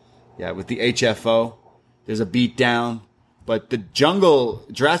 Yeah, with the HFO. There's a beatdown. But the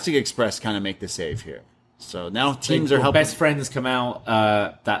Jurassic Express kind of make the save here. So now teams are helping. Best Friends come out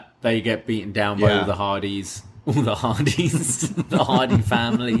that they get beaten down by all the Hardys. All the Hardys. The Hardy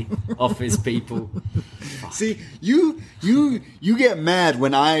family. Office people. See, you get mad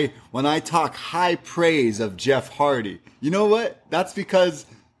when I talk high praise of Jeff Hardy. You know what? That's because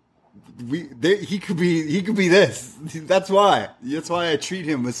he could be this. That's why I treat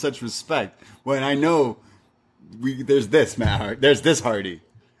him with such respect when I know there's this Matt Hardy, there's this Hardy,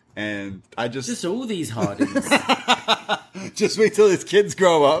 and I just all these Hardys. Just wait till his kids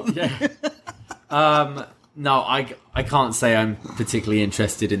grow up. Yeah. No, I can't say I'm particularly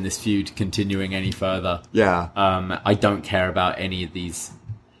interested in this feud continuing any further. Yeah. I don't care about any of these.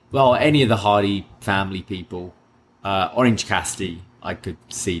 Well, any of the Hardy family people. Orange Cassidy, I could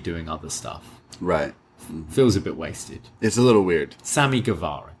see doing other stuff. Right. Feels a bit wasted. It's a little weird. Sammy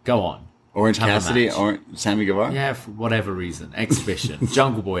Guevara, go on. Orange Cassidy or Sammy Guevara? Yeah, for whatever reason. Exhibition.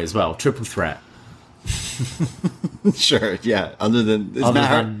 Jungle Boy as well. Triple threat. Sure, yeah. Other than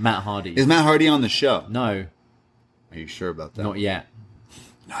Matt Hardy. Is Matt Hardy on the show? No, Are you sure about that? not yet.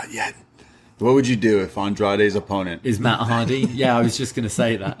 Not yet. What would you do if Andrade's opponent Is Matt Hardy? Yeah, I was just going to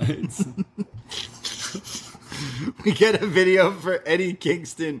say that. We get a video for Eddie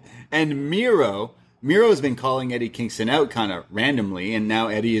Kingston and Miro. Miro's been calling Eddie Kingston out kind of randomly, and now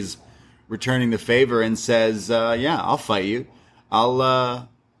Eddie is returning the favor and says, "Yeah, I'll fight you. I'll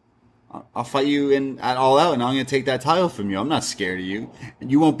fight you at All Out, and I'm going to take that title from you. I'm not scared of you.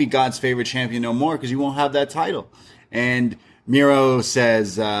 You won't be God's favorite champion no more because you won't have that title." And Miro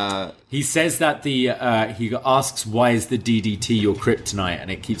says, he says that he asks, "Why is the DDT your kryptonite?" And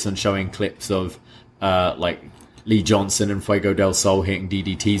it keeps on showing clips of like Lee Johnson and Fuego del Sol hitting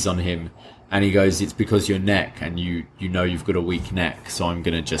DDTs on him. And he goes, "It's because your neck, and you know you've got a weak neck, so I'm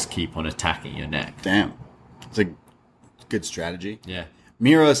going to just keep on attacking your neck." Damn. It's a good strategy. Yeah.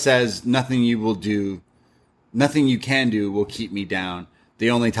 Miro says, nothing you can do will keep me down.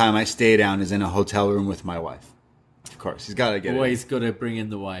 The only time I stay down is in a hotel room with my wife. Of course, he's got to get Always got to bring in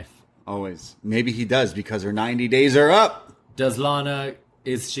the wife. Always. Maybe he does because her 90 days are up. Does Lana,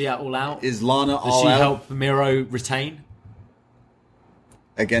 is she All Out? Is Lana All Out? Does she help Miro retain?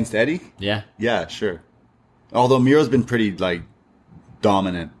 Against Eddie? Yeah. Yeah, sure. Although Miro's been pretty,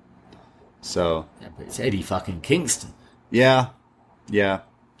 dominant. So. Yeah, but it's Eddie fucking Kingston. Yeah. Yeah.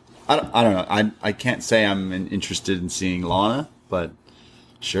 I don't know. I can't say I'm interested in seeing Lana, but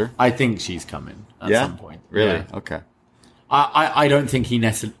sure. I think she's coming at some point. Really? Yeah. Okay. I don't think he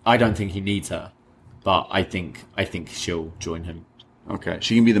needs her, but I think she'll join him. Okay.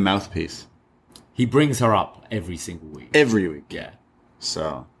 She can be the mouthpiece. He brings her up every single week. Every week. Yeah.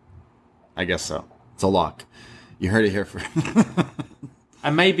 So, I guess so. It's a lock. You heard it here first.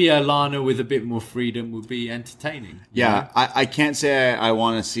 And maybe a Lana with a bit more freedom would be entertaining. Yeah, I can't say I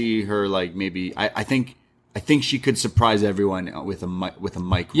want to see her maybe. I think she could surprise everyone with a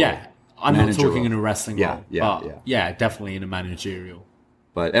mic. Yeah, I'm not talking role. in a wrestling role. Yeah. Definitely in a managerial.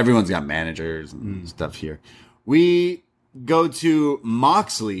 But everyone's got managers and stuff here. We go to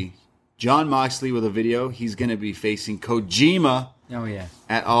Moxley, John Moxley with a video. He's going to be facing Kojima. Oh yeah,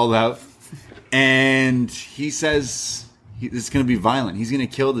 at All Out, and he says it's going to be violent. He's going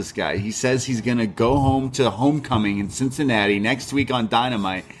to kill this guy. He says he's going to go home to Homecoming in Cincinnati next week on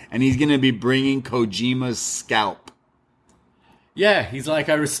Dynamite, and he's going to be bringing Kojima's scalp. Yeah, he's like,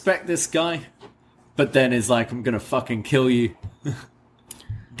 I respect this guy, but then is like, I'm going to fucking kill you. I'm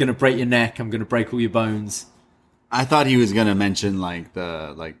going to break your neck. I'm going to break all your bones. I thought he was going to mention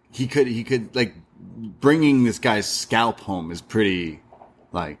he could bringing this guy's scalp home is pretty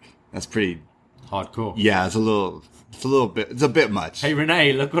that's pretty hardcore. Yeah, it's a bit much. Hey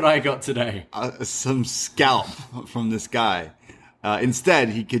Renee, look what I got today. Some scalp from this guy. Instead,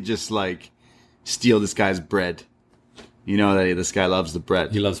 he could just steal this guy's bread. You know that this guy loves the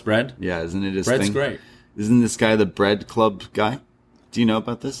bread. He loves bread? Yeah, isn't it his Bread's thing? Great. Isn't this guy the bread club guy? Do you know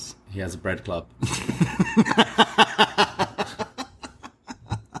about this? He has a bread club.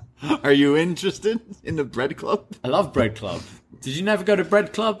 Are you interested in the bread club? I love bread club. Did you never go to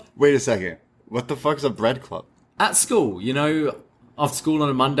bread club? Wait a second. What the fuck's a bread club? At school, after school on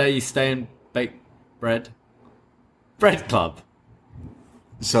a Monday, you stay and bake bread. Bread club.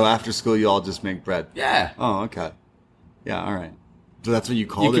 So after school, you all just make bread? Yeah. Oh, okay. Yeah, all right. So that's what you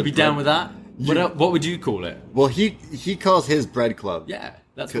call it? You could be down with that. What would you call it? Well, he calls his bread club. Yeah,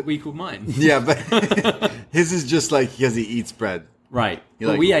 that's what we call mine. Yeah, but his is just because he eats bread. Right.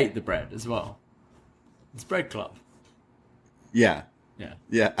 But we ate the bread as well. It's bread club. Yeah. Yeah.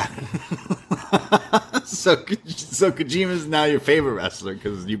 Yeah. So Kojima's now your favorite wrestler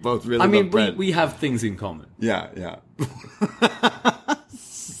because you both really love bread. We have things in common. Yeah.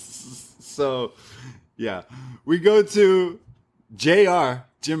 So, yeah. We go to JR,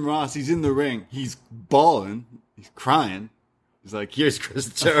 Jim Ross. He's in the ring. He's bawling. He's crying. He's like, here's Chris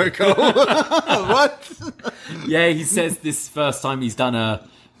Jericho. What? Yeah, he says this first time he's done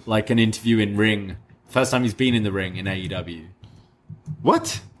an interview in ring. First time he's been in the ring in AEW.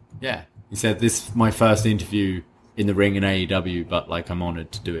 What? Yeah. He said, this is my first interview in the ring in AEW, but I'm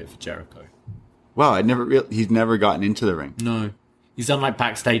honored to do it for Jericho. Wow, he's never gotten into the ring. No. He's done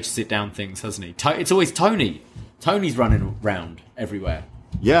backstage sit-down things, hasn't he? It's always Tony. Tony's running around everywhere.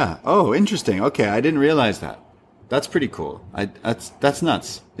 Yeah. Oh, interesting. Okay, I didn't realize that. That's pretty cool. That's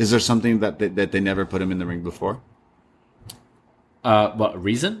nuts. Is there something that they never put him in the ring before? What, a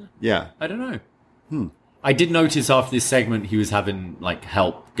reason? Yeah. I don't know. I did notice after this segment he was having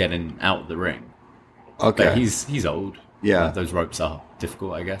help getting out of the ring. Okay. But he's old. Yeah. Those ropes are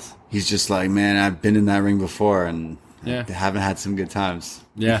difficult, I guess. He's just like, man, I've been in that ring before and yeah. haven't had some good times.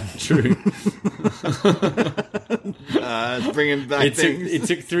 Yeah, true. It's bringing back things. It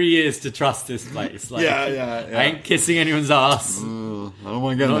took 3 years to trust this place. Like, Yeah. I ain't kissing anyone's ass. I don't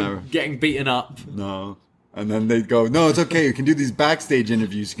want to get I'm there. not getting beaten up. No. And then they go, no, it's okay. You can do these backstage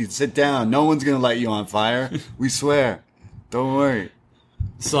interviews. You can sit down. No one's going to light you on fire. We swear. Don't worry.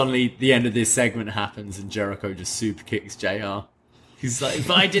 Suddenly, the end of this segment happens and Jericho just super kicks JR. He's like, if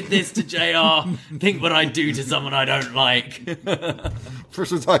I did this to JR, think what I'd do to someone I don't like.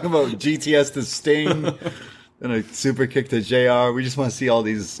 First we're talking about GTS to Sting. Then a super kick to JR. We just want to see all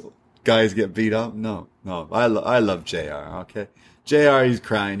these guys get beat up. No. I love JR, okay? JR, he's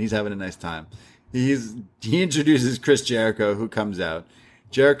crying. He's having a nice time. He introduces Chris Jericho, who comes out.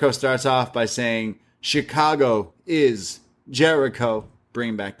 Jericho starts off by saying, Chicago is Jericho,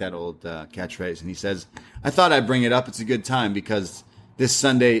 bringing back that old catchphrase. And he says, I thought I'd bring it up. It's a good time because this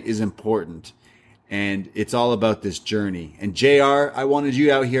Sunday is important. And it's all about this journey. And JR, I wanted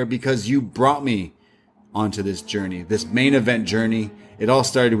you out here because you brought me onto this journey, this main event journey. It all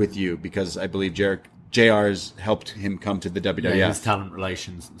started with you because I believe JR's helped him come to the WWF. Yeah, his talent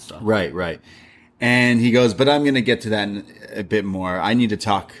relations and stuff. Right. And he goes, but I'm going to get to that in a bit more. I need to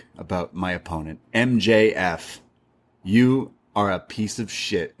talk about my opponent, MJF. You are a piece of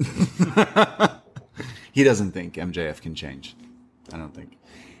shit. He doesn't think MJF can change. I don't think.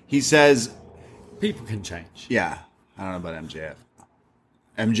 He says... People can change. Yeah. I don't know about MJF.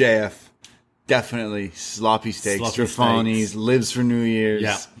 MJF, definitely sloppy steaks, Strafoni's, lives for New Year's.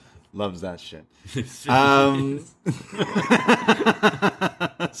 Yeah. Loves that shit.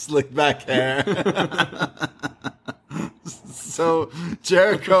 Slick back hair. So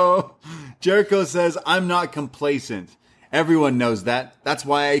Jericho says, I'm not complacent. Everyone knows that. That's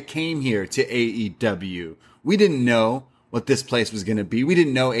why I came here to AEW. We didn't know what this place was going to be. We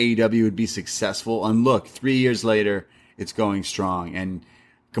didn't know AEW would be successful. And look, 3 years later, it's going strong. And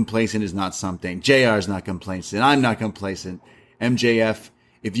complacent is not something. JR is not complacent. I'm not complacent. MJF,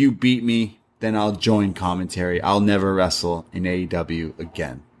 if you beat me, then I'll join commentary. I'll never wrestle in AEW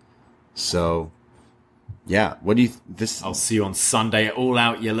again. So, yeah. What do you... I'll see you on Sunday at All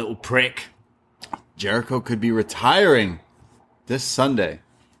Out, you little prick. Jericho could be retiring this Sunday.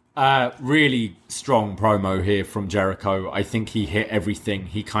 Really strong promo here from Jericho. I think he hit everything.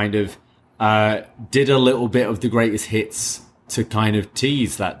 He kind of did a little bit of the greatest hits to kind of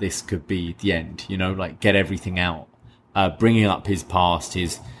tease that this could be the end, like get everything out. Bringing up his past,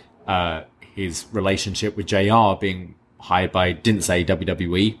 his relationship with JR being hired by, didn't say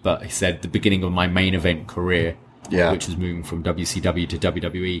WWE, but he said the beginning of my main event career, which was moving from WCW to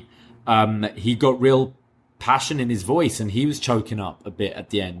WWE. He got real passion in his voice and he was choking up a bit at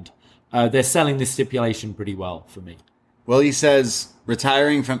the end. They're selling this stipulation pretty well for me. Well, he says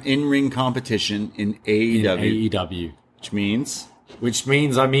retiring from in-ring competition in AEW. Which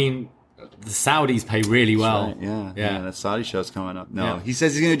means, I mean, the Saudis pay really well. Right, yeah. That Saudi show's coming up. No, he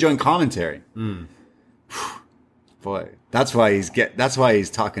says he's going to join commentary. Boy, that's why he's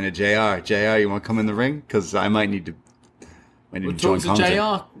talking to JR. JR, you want to come in the ring? Because I might need to join commentary.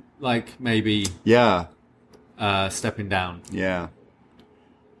 JR, like maybe stepping down. Yeah.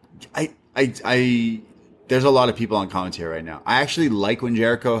 There's a lot of people on commentary right now. I actually like when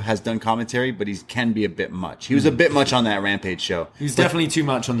Jericho has done commentary, but he can be a bit much. He was a bit much on that Rampage show. He was definitely too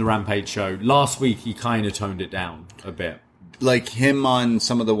much on the Rampage show. Last week, he kind of toned it down a bit. Like him on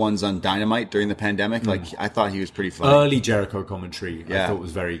some of the ones on Dynamite during the pandemic, like I thought he was pretty funny. Early Jericho commentary, I thought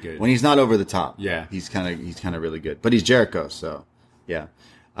was very good. When he's not over the top, yeah, he's kind of really good. But he's Jericho, so yeah.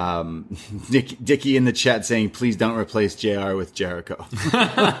 Dickie in the chat saying, "Please don't replace JR with Jericho."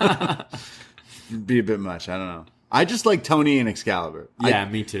 Be a bit much. I don't know. I just like Tony and Excalibur. Yeah,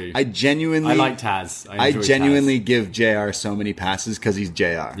 me too. I like Taz. I genuinely give JR so many passes because he's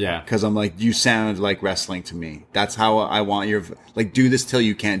JR. Yeah. Because I'm like, you sound like wrestling to me. That's how I want your, like, do this till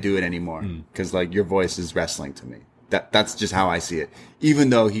you can't do it anymore. Because, like, your voice is wrestling to me. That's just how I see it. Even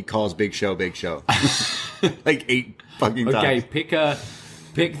though he calls Big Show. Like 8 fucking times. Okay,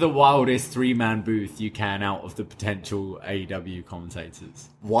 pick the wildest 3-man booth you can out of the potential AEW commentators.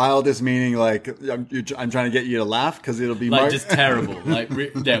 Wildest meaning like I'm trying to get you to laugh because it'll be like Mark. Just terrible. Like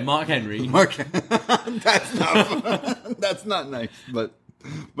Mark Henry. That's not nice. But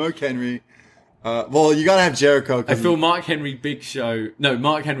Mark Henry. Well, you gotta have Jericho. I feel Mark Henry, Big Show. No,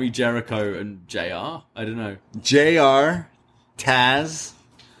 Mark Henry, Jericho, and JR. I don't know. JR, Taz,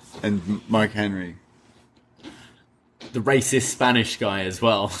 and Mark Henry. The racist Spanish guy as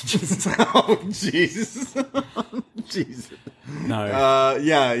well. Oh, Jesus. Jesus. No.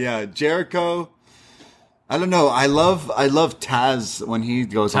 Yeah. Jericho. I don't know. I love Taz when he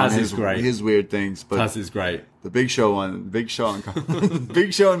goes on his weird things. But Taz is great. The Big Show and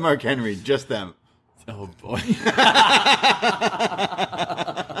Mark Henry, just them. Oh boy.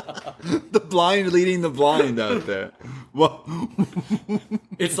 The blind leading the blind out there. Well,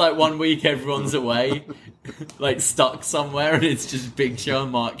 It's like 1 week everyone's away, like stuck somewhere, and it's just Big Show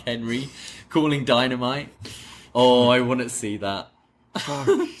and Mark Henry calling Dynamite. Oh, I want to see that.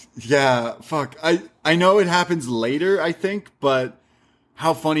 yeah, fuck. I know it happens later, I think, but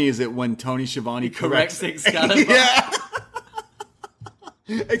how funny is it when Tony Schiavone Corrects Excalibur. Yeah.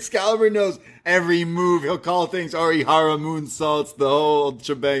 Excalibur knows every move. He'll call things Orihara moonsaults, the whole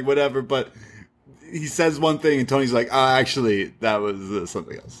shebang, whatever, but he says one thing and Tony's like, actually, that was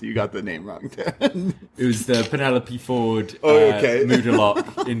something else. You got the name wrong there. It was the Penelope Ford okay.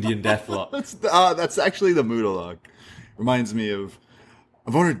 Moodalock, Indian Deathlock. That's actually the Moodalock. Reminds me of,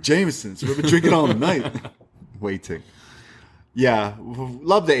 I've ordered Jameson, so we've been drinking all night. Waiting. Yeah,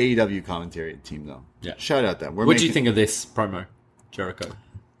 love the AEW commentary team, though. Yeah. Shout out them. What do you think of this promo, Jericho?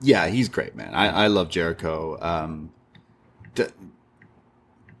 Yeah, he's great, man. I love Jericho.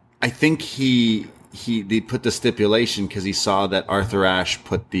 I think they put the stipulation because he saw that Arthur Ashe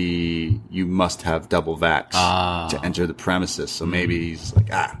put the you must have double vax to enter the premises. So maybe he's like,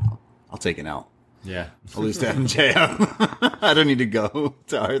 I'll take an L. Yeah. I'll lose to MJF. I don't need to go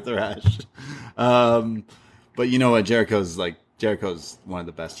to Arthur Ashe. But you know what? Jericho's one of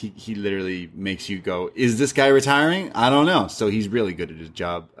the best. He literally makes you go, is this guy retiring? I don't know. So he's really good at his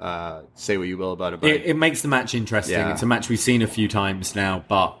job. Say what you will about it. But It makes the match interesting. Yeah. It's a match we've seen a few times now,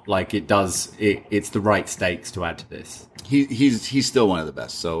 but like it's the right stakes to add to this. He's still one of the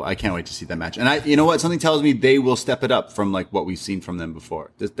best. So I can't wait to see that match. And you know what? Something tells me they will step it up from like what we've seen from them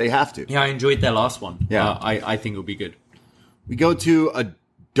before. They have to. Yeah, I enjoyed their last one. Yeah. I think it'll be good. We go to a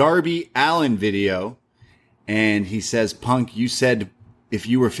Darby Allin video. And he says, Punk, you said if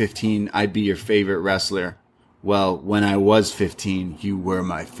you were 15, I'd be your favorite wrestler. Well, when I was 15, you were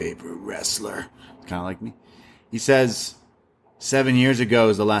my favorite wrestler. Kind of like me. He says, 7 years ago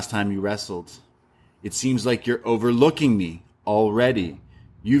is the last time you wrestled. It seems like you're overlooking me already.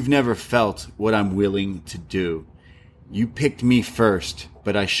 You've never felt what I'm willing to do. You picked me first,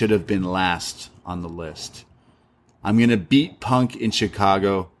 but I should have been last on the list. I'm going to beat Punk in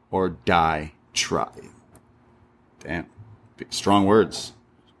Chicago or die trying. Damn. Strong words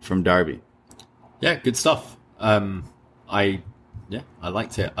from Darby. Yeah, good stuff. I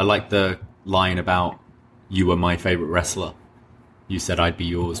liked it. I liked the line about you were my favorite wrestler. You said I'd be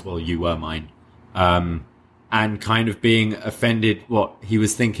yours. Well, you were mine. And kind of being offended. What he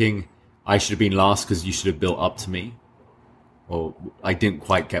was thinking, I should have been last because you should have built up to me. Or I didn't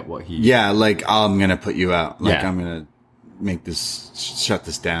quite get what he. Yeah, like I'm gonna put you out. Like Yeah. I'm gonna make this shut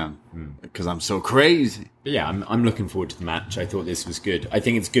this down because I'm so crazy. But yeah, I'm looking forward to the match. I thought this was good. I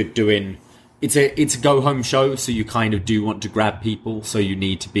think it's good doing. It's a go home show, so you kind of do want to grab people. So you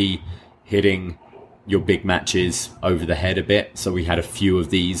need to be hitting your big matches over the head a bit. So we had a few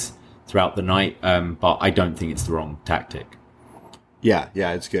of these throughout the night, but I don't think it's the wrong tactic. Yeah,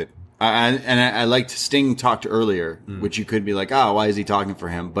 it's good. I liked Sting talked earlier, which you could be like, why is he talking for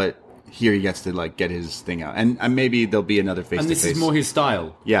him? But here he gets to like get his thing out, and maybe there'll be another face. And this is more his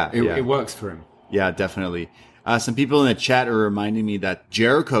style. Yeah, it works for him. Yeah, definitely. Some people in the chat are reminding me that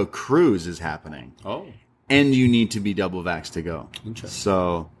Jericho Cruise is happening. Oh, and you need to be double vaxxed to go. Interesting.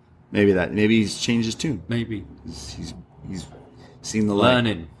 So maybe he's changed his tune. Maybe He's seen the light.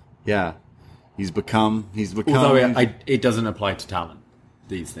 learning. Yeah, he's become. Although it doesn't apply to talent.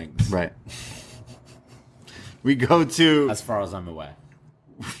 These things, Right. We go to as far as I'm aware.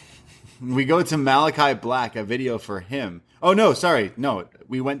 Malachi Black, a video for him. Oh, no, sorry. No,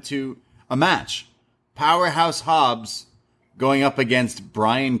 we went to a match. Powerhouse Hobbs going up against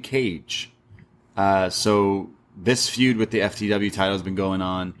Brian Cage. So this feud with the FTW title has been going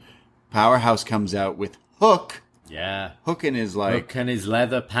on. Powerhouse comes out with Hook. Yeah. Hook in his Hook and his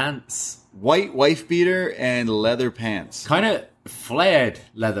leather pants. white wife beater and leather pants. Kind of flared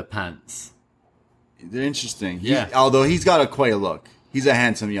leather pants. They're interesting. Yeah. Although he's got quite a look. He's a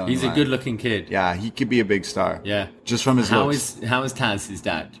handsome young man. He's a good-looking kid. Yeah, he could be a big star. Yeah. Just from his looks. How is Taz his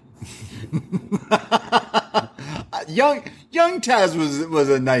dad? Young Taz was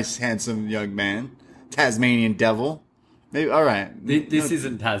a nice, handsome young man. Tasmanian Devil. Maybe. All right. This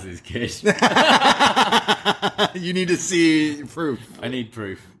isn't Taz's kid. You need to see proof. I need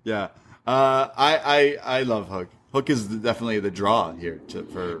proof. Yeah. I love Hook. Hook is definitely the draw here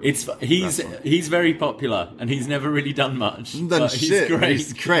He's very popular and he's never really done much. He's great.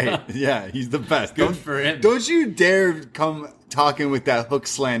 He's great. Yeah, he's the best. Good for him. Don't you dare come talking with that Hook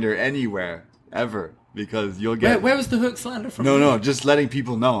slander anywhere ever, because you'll get. Where was the Hook slander from? No, just letting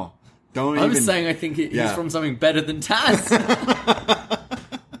people know. I was saying I think he's from something better than Taz.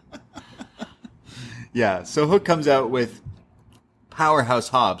 Yeah, so Hook comes out with Powerhouse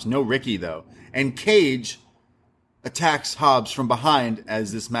Hobbs, no Ricky though, and Cage attacks Hobbs from behind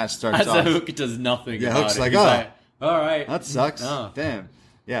as this match starts As off. Hook does nothing. Yeah, about Hook's it. like, He's oh, all right, that sucks. No. Damn.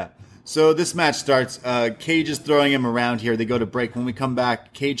 Yeah. So this match starts. Cage is throwing him around here. They go to break. When we come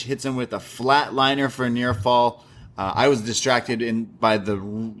back, Cage hits him with a flatliner for a near fall. I was distracted by the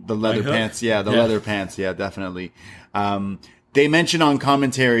leather pants. Yeah, the leather pants. Yeah, definitely. They mention on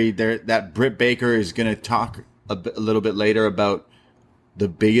commentary there that Britt Baker is going to talk a little bit later about the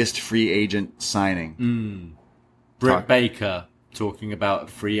biggest free agent signing. Britt Baker talking about a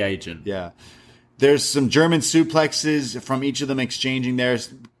free agent. Yeah. There's some German suplexes from each of them exchanging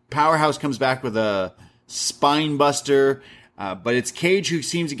theirs. Powerhouse comes back with a spine buster, but it's Cage who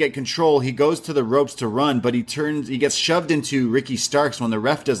seems to get control. He goes to the ropes to run, but he gets shoved into Ricky Starks when the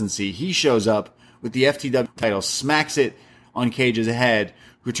ref doesn't see. He shows up with the FTW title, smacks it on Cage's head,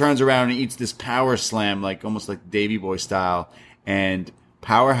 who turns around and eats this power slam, almost like Davey Boy style. And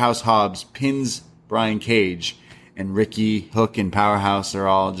Powerhouse Hobbs pins Brian Cage, and Ricky, Hook, and Powerhouse are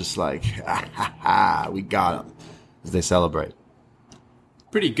all just like, ha ha ha, we got him, as they celebrate.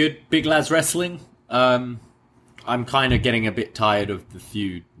 Pretty good Big Lads Wrestling. I'm kind of getting a bit tired of the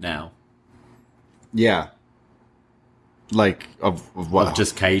feud now. Yeah. Of what? Of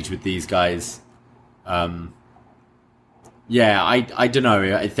just Cage with these guys. Yeah, I don't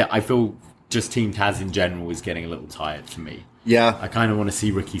know. I feel just Team Taz in general is getting a little tired for me. Yeah. I kind of want to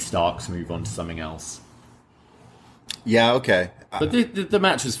see Ricky Starks move on to something else. Yeah, okay. But the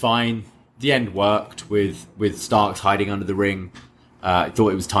match was fine. The end worked with Starks hiding under the ring. I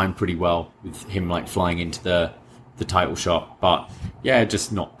thought it was timed pretty well with him flying into the title shot. But yeah,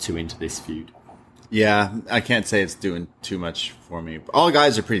 just not too into this feud. Yeah, I can't say it's doing too much for me. All the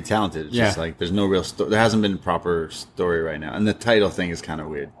guys are pretty talented. It's just there's no real there hasn't been a proper story right now. And the title thing is kind of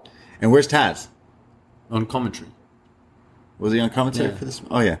weird. And where's Taz? On commentary. Was he on commentary for this?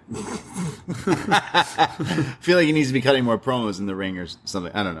 Oh, yeah. I feel like he needs to be cutting more promos in the ring or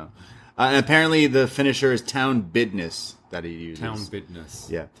something. I don't know. And apparently the finisher is Town Bidness that he uses. Town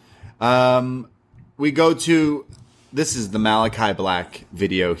Bidness. Yeah. We go to... This is the Malachi Black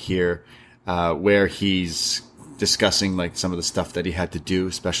video here, where he's discussing some of the stuff that he had to do,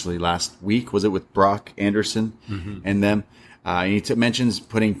 especially last week. Was it with Brock Anderson and them? He mentions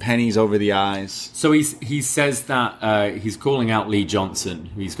putting pennies over the eyes. So he says that he's calling out Lee Johnson,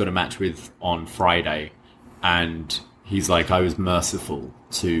 who he's got a match with on Friday, and he's like, I was merciful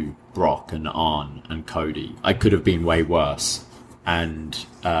to Brock and Arn and Cody. I could have been way worse. And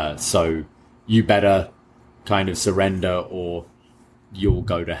so you better kind of surrender or you'll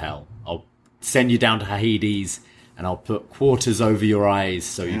go to hell. I'll send you down to Hades and I'll put quarters over your eyes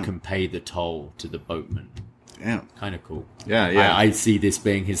so you can pay the toll to the boatman. Damn. Kind of cool. Yeah. I see this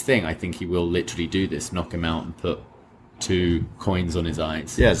being his thing. I think he will literally do this, knock him out and put 2 coins on his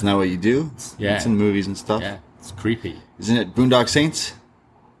eyes. Yeah, isn't that what you do? Yeah. It's in movies and stuff. Yeah, it's creepy. Isn't it Boondock Saints?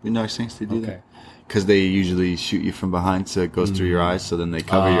 Boondock Saints, they do that? Because they usually shoot you from behind so it goes through your eyes, so then they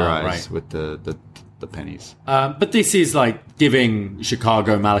cover your eyes with the pennies. But this is giving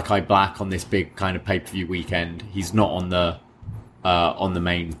Chicago Malachi Black on this big kind of pay-per-view weekend. He's not on the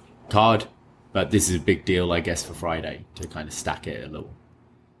main card. But this is a big deal, I guess, for Friday to kind of stack it a little.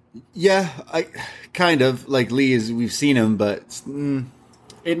 Yeah, I kind of Lee is. We've seen him, but no,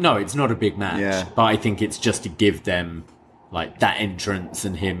 it's not a big match. Yeah. But I think it's just to give them that entrance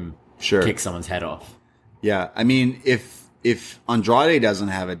and him kick someone's head off. Yeah, I mean, if Andrade doesn't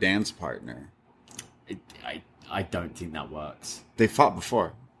have a dance partner, I don't think that works. They fought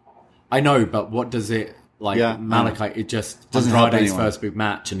before. I know, but what does it? Malachi, it just doesn't help Andrade's anyone. first big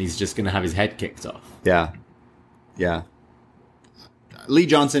match, and he's just going to have his head kicked off. Yeah. Lee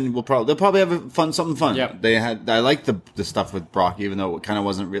Johnson they'll probably have something fun. Yeah. I like the stuff with Brock, even though it kind of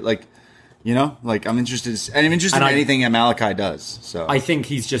wasn't real. I'm interested. I'm interested in anything that Malachi does. So I think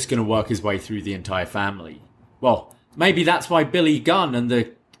he's just going to work his way through the entire family. Well, maybe that's why Billy Gunn and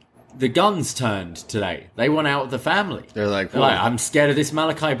the Guns turned today. They want out of the family. They're like, I'm scared of this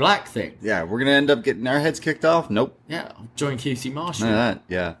Malachi Black thing. Yeah, we're gonna end up getting our heads kicked off. Nope. Yeah, join QC Marshall. None of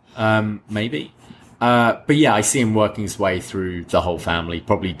that. Yeah. Maybe. But yeah, I see him working his way through the whole family.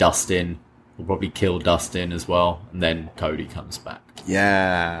 Probably Dustin. Will probably kill Dustin as well. And then Cody comes back.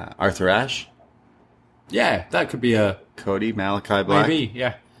 Yeah. Arthur Ashe? Yeah, that could be a... Cody, Malachi Black? Maybe,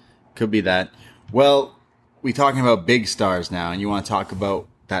 yeah. Could be that. Well, we're talking about big stars now, and you want to talk about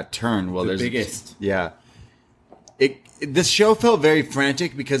that turn. Well, The there's biggest. Yeah. This show felt very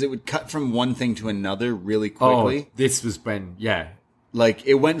frantic because it would cut from one thing to another really quickly. Oh, this was when, yeah.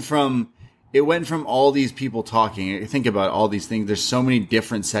 It went from it went from all these people talking. Think about all these things. There's so many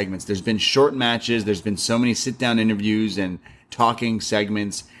different segments. There's been short matches. There's been so many sit-down interviews and talking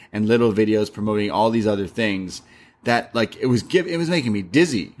segments and little videos promoting all these other things that, like, it was making me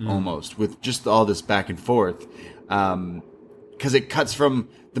dizzy almost with just all this back and forth. Because it cuts from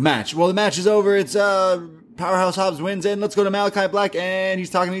the match. Well, the match is over. It's Powerhouse Hobbs wins, and let's go to Malachi Black, and he's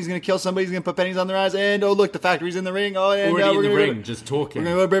talking. He's going to kill somebody. He's going to put pennies on their eyes, and oh look, the Factory's in the ring. Oh, and Already in the ring, go, just talking. We're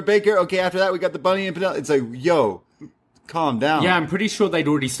going to go to Britt Baker. Okay, after that we got the Bunny and Padel. It's like, yo, calm down. Yeah, I'm pretty sure they'd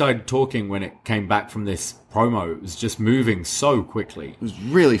already started talking when it came back from this promo. It was just moving so quickly. It was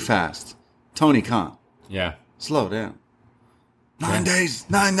really fast. Tony Khan, Yeah. slow down. 9 days.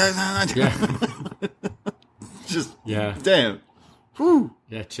 Yeah. Just Yeah. Whew.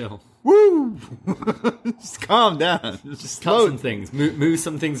 Yeah, chill. Woo! Just calm down. Just Cut slow. some things. Move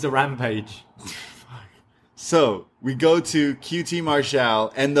some things to Rampage. So we go to QT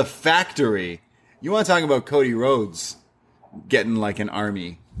Marshall and the Factory. You want to talk about Cody Rhodes getting like an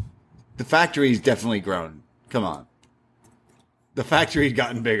army? The Factory's definitely grown. Come on. The Factory's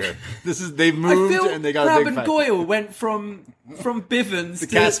gotten bigger. They've moved and they got a big and factory. Goyle went from Bivens The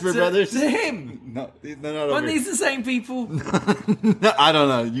Casper brothers? to him. No, they're not over. Weren't these the same people? No, I don't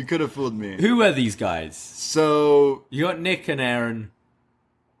know. You could have fooled me. Who are these guys? So You got Nick and Aaron.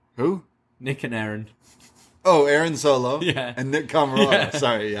 who? Nick and Aaron. Oh, Aaron Solo. Yeah. And Nick Camarado. Yeah.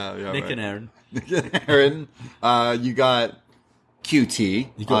 Sorry, yeah. Nick right. and Aaron. Nick and Aaron. You got QT,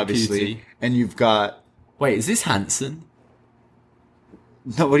 You got obviously. QT. And you've got... Wait, is this Hanson?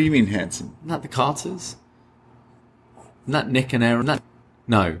 No, what do you mean handsome? Isn't that the Carters? Isn't that Nick and Aaron?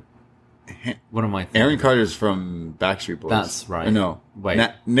 No. What am I thinking? Aaron Carter's from Backstreet Boys. That's right. No. Wait.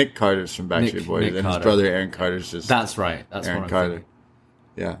 Nick Carter's from Backstreet Boys. Nick and Carter. his brother Aaron Carter's just That's right. That's Aaron what I'm Carter. thinking.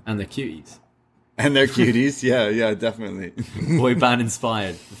 Yeah. And the cuties. And they're cuties. Yeah, definitely. Boy band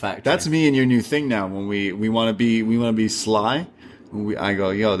inspired. The Factory. That's me and your new thing now. When we want to be sly, I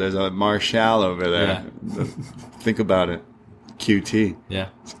go, yo, there's a Marshall over there. Think about it. QT. Yeah.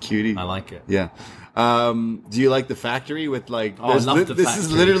 It's a cutie. I like it. Yeah. Do you like the Factory with like? Oh, I love the this Factory.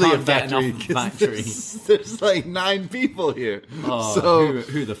 is literally Can't a get factory. enough of the 'cause Factory. There's like 9 people here. Oh, So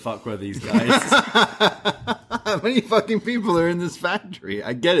who the fuck were these guys? how many fucking people are in this factory?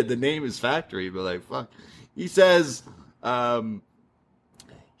 I get it. The name is Factory, but like, fuck. He says, I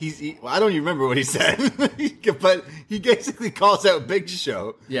don't even remember what he said, but he basically calls out Big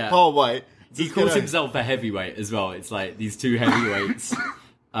Show, Yeah. Paul White. He calls himself a heavyweight as well. It's like these two heavyweights.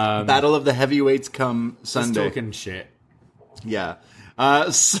 Battle of the Heavyweights come Just Sunday. talking shit. Yeah.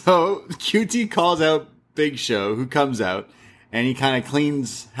 So QT calls out Big Show, who comes out, and he kind of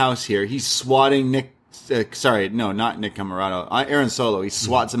cleans house here. He's swatting Nick. Not Nick Camarado. Aaron Solo. He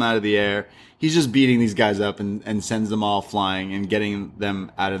swats him out of the air. He's just beating these guys up and sends them all flying and getting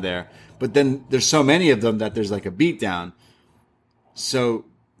them out of there. But then there's so many of them that there's like a beatdown. So,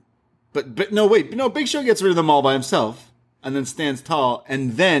 but Big Show gets rid of them all by himself and then stands tall,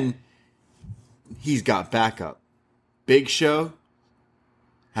 and then he's got backup. Big Show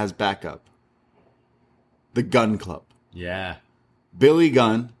has backup. The Gun Club. Yeah. Billy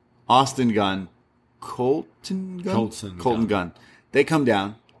Gunn, Austin Gunn, Colton Gunn. They come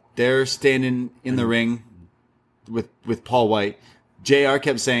down. They're standing in the ring with Paul White. JR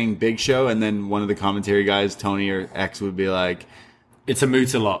kept saying Big Show, and then one of the commentary guys, Tony or X, would be like, It's a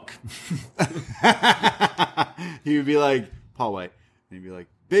Mutalok. he would be like, Paul White. And he'd be like,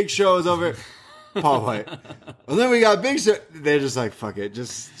 Big Show is over. Paul White. And then we got Big Show. They're just like, fuck it.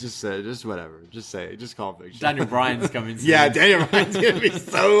 Just say it. Just whatever. Just say it. Just call Big Show. Daniel Bryan's coming soon. Yeah, Daniel Bryan's going to be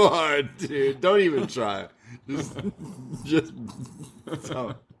so hard, dude. Don't even try. Just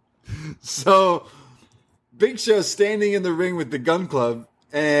so Big Show's standing in the ring with the Gun Club,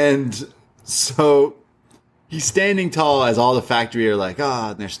 and so he's standing tall as all the Factory are like,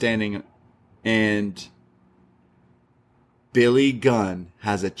 and they're standing, and Billy Gunn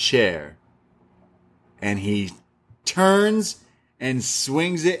has a chair, and he turns and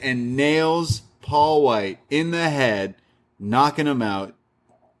swings it and nails Paul White in the head, knocking him out.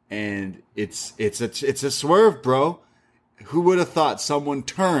 And it's a swerve, bro. Who would have thought someone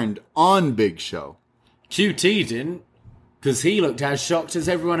turned on Big Show? QT didn't, because he looked as shocked as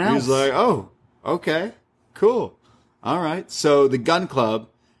everyone else. He's like, oh, okay, cool. All right. So the Gun Club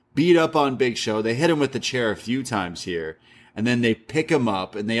beat up on Big Show. They hit him with the chair a few times here. And then they pick him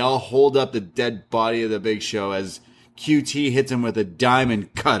up, and they all hold up the dead body of the Big Show as QT hits him with a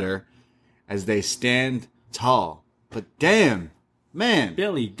diamond cutter as they stand tall. But damn, man.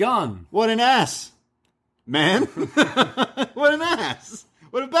 Billy Gunn. What an ass. Man. What an ass.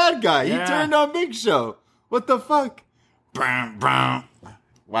 What a bad guy. Yeah. He turned on Big Show. What the fuck? Wow.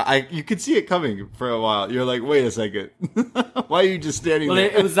 wow, you could see it coming for a while. You're like, wait a second. Why are you just standing Well,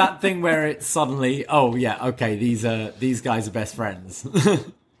 there? it was that thing where it's suddenly, oh yeah, okay, these guys are best friends.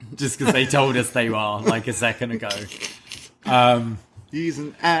 Just because they told us they are like a second ago. He's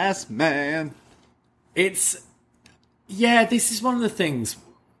an ass man. This is one of the things.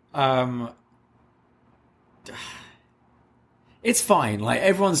 It's fine. Like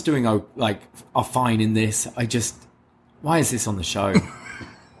everyone's doing are fine in this. Why is this on the show?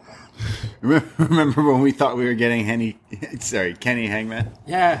 Remember when we thought we were getting Kenny Hangman?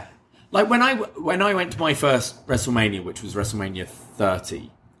 Yeah. Like when I went to my first WrestleMania, which was WrestleMania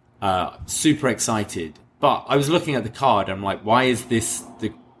 30, super excited. But I was looking at the card. I'm like, why is this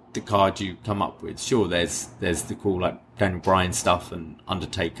the card you come up with? Sure, there's the cool like Daniel Bryan stuff and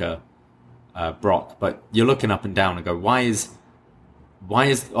Undertaker, Brock. But you're looking up and down and go,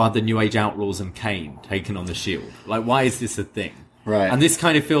 are the New Age Outlaws and Kane taken on the Shield? Like, why is this a thing? Right. And this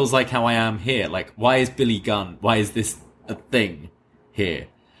kind of feels like how I am here. Like, why is Billy Gunn? Why is this a thing here?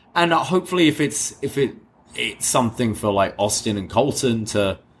 And hopefully, if it's something for like Austin and Colton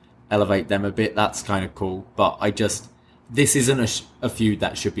to elevate them a bit, that's kind of cool. But this isn't a feud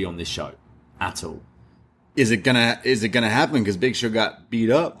that should be on this show at all. Is it gonna happen? Because Big Show got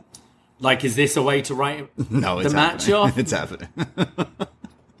beat up. Like, is this a way to write No, the match off? It's happening.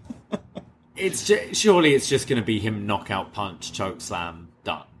 Surely it's just going to be him knockout punch, choke slam,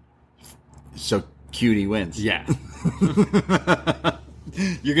 done. So Cutie wins. Yeah.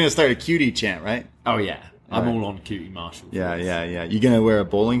 You're gonna start a Cutie chant, right? Oh yeah. I'm all on Cutie Marshall. Yeah. You gonna wear a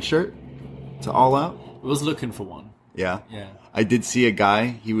bowling shirt to All Out? I was looking for one. Yeah. Yeah. I did see a guy.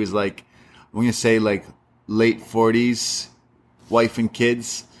 He was like, I'm gonna say like late 40s, wife and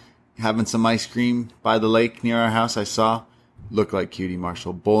kids, having some ice cream by the lake near our house. I saw. Looked like Cutie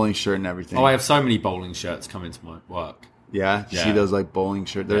Marshall, bowling shirt and everything. Oh, I have so many bowling shirts coming to my work. Yeah, you Yeah. see those like bowling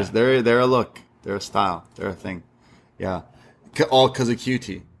shirts. They're a look. They're a style. They're a thing. Yeah, all because of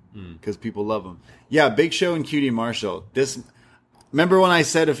Cutie, because people love them. Yeah, Big Show and Cutie Marshall. Remember when I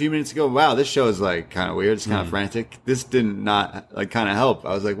said a few minutes ago, wow, this show is like kind of weird. It's kind of frantic. This did not like kind of help.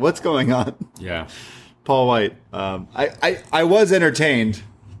 I was like, what's going on? Yeah. Paul White. I was entertained,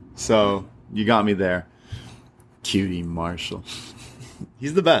 so you got me there. Cutie Marshall.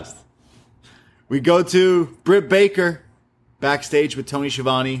 He's the best. We go to Britt Baker backstage with Tony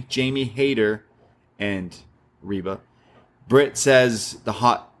Schiavone, Jamie Hayter, and Reba. Britt says the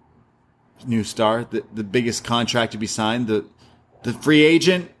hot new star, the biggest contract to be signed, the free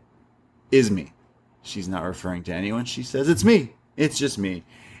agent is me. She's not referring to anyone. She says it's me. It's just me.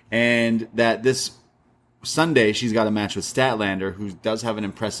 And that this Sunday she's got a match with Statlander, who does have an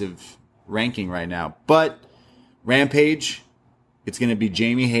impressive ranking right now. But Rampage, it's going to be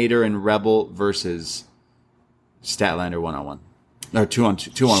Jamie Hayter and Rebel versus Statlander 1-on-1. Or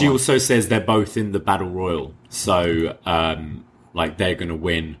 2-on-2. She also says they're both in the Battle Royal. So, like, they're going to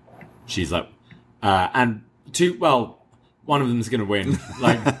win. She's like, one of them's going to win.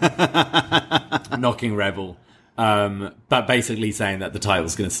 Like, knocking Rebel. But basically saying that the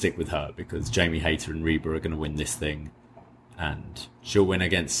title's going to stick with her because Jamie Hayter and Reba are going to win this thing. And she'll win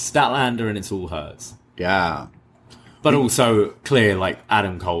against Statlander and it's all hers. Yeah. But also clear, like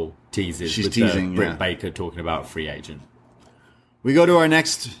Adam Cole teases She's with teasing, Britt Baker talking about a free agent. We go to our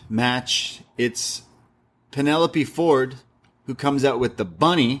next match. It's Penelope Ford, who comes out with the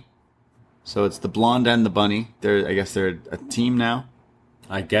bunny. So it's the blonde and the bunny. I guess they're a team now.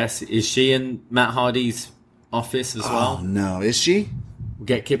 I guess. Is she in Matt Hardy's office as well? Oh, no. Is she? We'll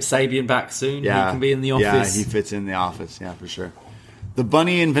get Kip Sabian back soon. Yeah. He can be in the office. Yeah, he fits in the office. Yeah, for sure. The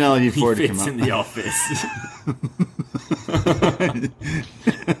bunny and Penelope Ford He come fits out. in the office.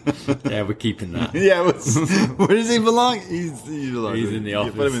 Yeah, we're keeping that. Yeah, where does he belong? He belongs. He's in the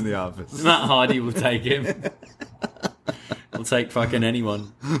office. Put him in the office. Matt Hardy will take him. We'll take fucking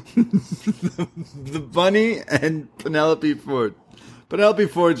anyone. The bunny and Penelope Ford. Penelope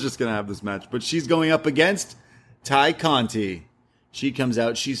Ford's just going to have this match, but she's going up against Ty Conti. She comes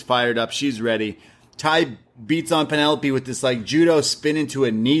out. She's fired up. She's ready. Ty beats on Penelope with this like judo spin into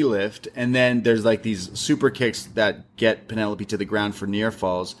a knee lift, and then there's like these super kicks that get Penelope to the ground for near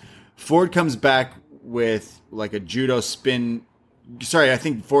falls. Ford comes back with like a judo spin. Sorry, I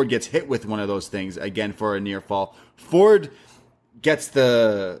think Ford gets hit with one of those things again for a near fall. Ford gets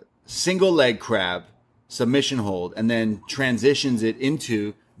the single leg crab submission hold and then transitions it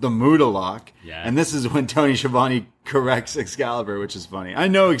into the Muda lock. Yeah. And this is when Tony Schiavone corrects Excalibur, which is funny. I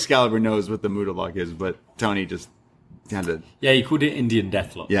know Excalibur knows what the Muda lock is, but Tony just kind of... Yeah, he called it Indian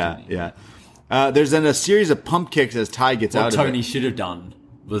Deathlock. Yeah. There's then a series of pump kicks as Ty gets out What of it. Tony should have done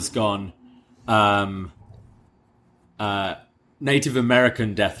was gone, Native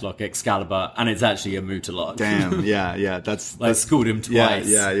American Deathlock Excalibur, and it's actually a Mutalock. Damn, yeah. That's schooled him twice.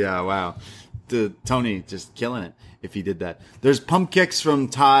 Yeah. Wow, Tony just killing it. If he did that, there's pump kicks from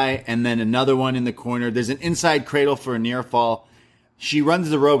Ty, and then another one in the corner. There's an inside cradle for a near fall. She runs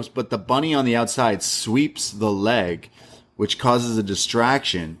the ropes, but the bunny on the outside sweeps the leg, which causes a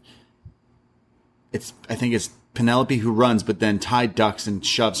distraction. I think it's Penelope who runs, but then Ty ducks and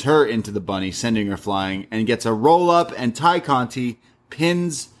shoves her into the bunny, sending her flying, and gets a roll up, and Ty Conti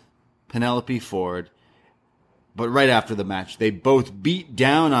pins Penelope Ford. But right after the match, they both beat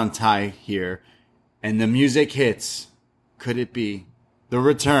down on Ty here, and the music hits. Could it be the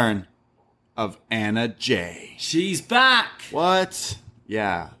return of Anna Jay? She's back! What?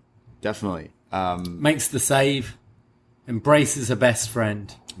 Yeah, definitely. Makes the save, embraces her best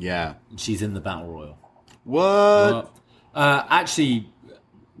friend. Yeah. And she's in the Battle Royal. What? Actually,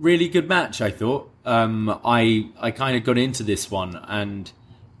 really good match, I thought. I kind of got into this one and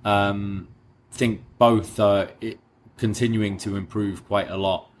think both are continuing to improve quite a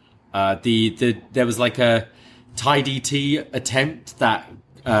lot. There was like a Ty DT attempt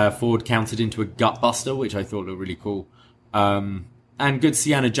that Ford countered into a gutbuster, which I thought looked really cool. And good to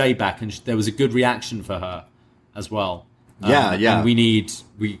see Anna Jay back, and there was a good reaction for her as well. Yeah.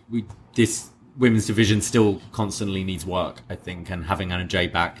 And this women's division still constantly needs work, I think, and having Anna Jay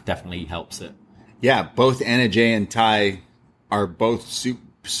back definitely helps it. Yeah, both Anna Jay and Ty are both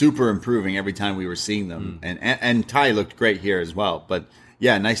super improving every time we were seeing them, and Ty looked great here as well. But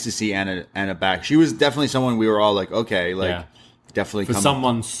yeah, nice to see Anna back. She was definitely someone we were all like, okay, definitely for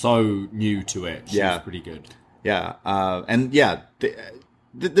someone so new to it. She was pretty good. Yeah, and yeah.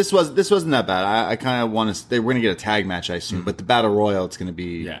 This wasn't that bad. I kind of want to. We're gonna get a tag match, I assume, but the Battle Royal, it's gonna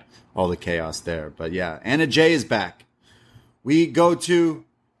be all the chaos there. But yeah, Anna Jay is back. We go to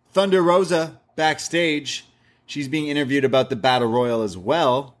Thunder Rosa backstage. She's being interviewed about the Battle Royal as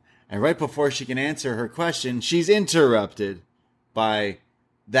well, and right before she can answer her question, she's interrupted by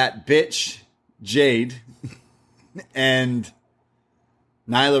that bitch Jade and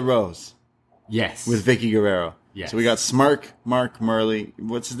Nyla Rose. Yes, with Vicky Guerrero. Yes. So we got Mark Murley.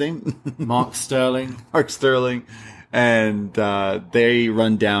 What's his name? Mark Sterling. Mark Sterling. And they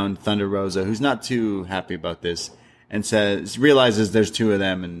run down Thunder Rosa, who's not too happy about this, and realizes there's two of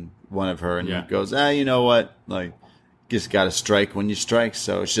them and one of her, and he goes, you know what? Like, just got to strike when you strike.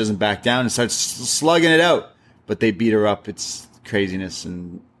 So she doesn't back down and starts slugging it out. But they beat her up. It's craziness.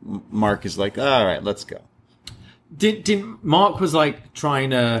 And Mark is like, all right, let's go. Did Mark was like trying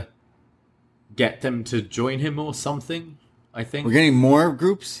to get them to join him or something, I think. We're getting more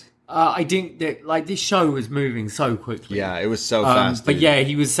groups? I think that this show was moving so quickly. Yeah, it was so fast. But yeah,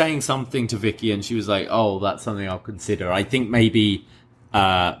 he was saying something to Vicky and she was like, oh, that's something I'll consider. I think maybe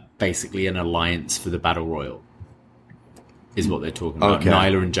basically an alliance for the Battle Royal is what they're talking about. Okay.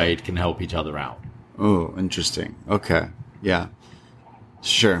 Nyla and Jade can help each other out. Oh, interesting. Okay. Yeah.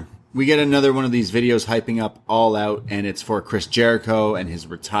 Sure. We get another one of these videos hyping up All Out, and it's for Chris Jericho and his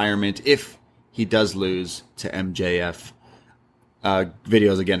retirement if he does lose to MJF.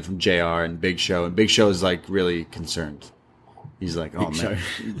 Videos again from JR and Big Show, and Big Show is like really concerned. He's like, "Oh Big man,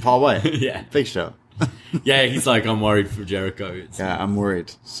 Show. Paul White, Yeah. Big Show." Yeah, he's like, I'm worried for Jericho. Yeah, I'm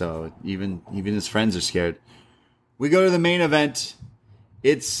worried. So even his friends are scared. We go to the main event.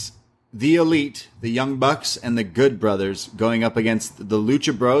 It's the Elite, the Young Bucks, and the Good Brothers going up against the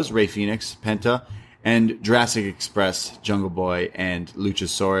Lucha Bros, Rey Fenix, Penta, and Jurassic Express, Jungle Boy, and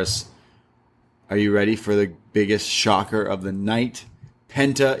Luchasaurus. Are you ready for the biggest shocker of the night?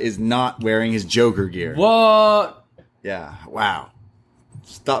 Penta is not wearing his Joker gear. What? Yeah, wow.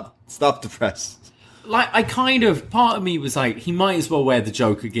 Stop the press. Like, part of me was like, he might as well wear the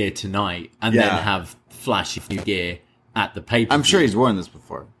Joker gear tonight and then have flashy new gear at the pay-per-view. I'm sure he's worn this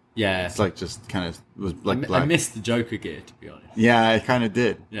before. Yeah. It's like just kind of was like black. I missed the Joker gear, to be honest. Yeah, I kind of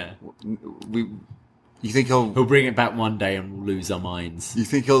did. Yeah. You think he'll bring it back one day and we'll lose our minds. You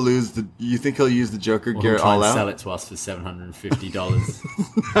think he'll use the Joker Or gear he'll try all and out? sell it to us for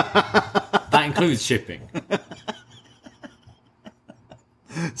 $750. That includes shipping.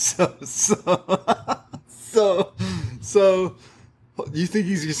 So you think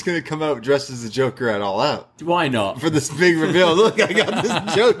he's just gonna come out dressed as the Joker at All Out Why not? for this big reveal? Look, I got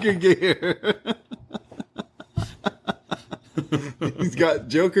this Joker gear. He's got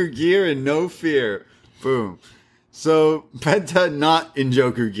Joker gear and no fear. Boom. So Penta not in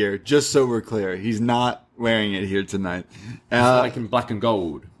Joker gear, just so we're clear. He's not wearing it here tonight. It's like in black and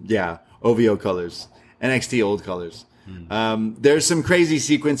gold. Yeah, OVO colors, NXT old colors. There's some crazy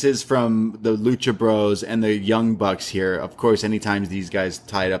sequences from the Lucha Bros and the Young Bucks here. Of course, anytime these guys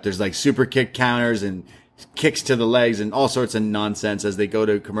tie it up, there's like super kick counters and kicks to the legs and all sorts of nonsense as they go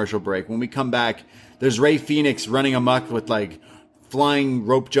to commercial break. When we come back, there's Rey Fenix running amok with like flying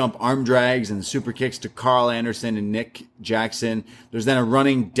rope jump arm drags and super kicks to Carl Anderson and Nick Jackson. There's then a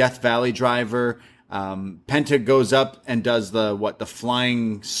running Death Valley driver. Penta goes up and does the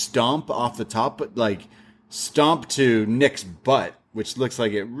flying stomp off the top, but like stomp to Nick's butt, which looks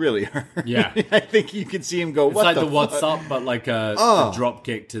like it really hurt. Yeah. I think you can see him go, it's what like the the fuck? what's up, but like a drop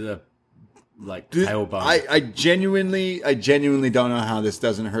kick to the tailbone. I genuinely don't know how this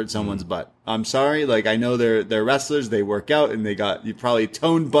doesn't hurt someone's butt. I'm sorry. Like, I know they're wrestlers, they work out, and you probably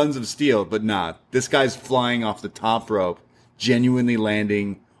toned buns of steel, but nah, this guy's flying off the top rope, genuinely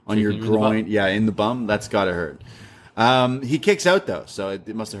landing on your groin. Yeah, in the bum. That's gotta hurt. He kicks out though, so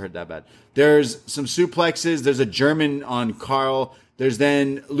it must have hurt that bad. There's some suplexes. There's a German on Carl. There's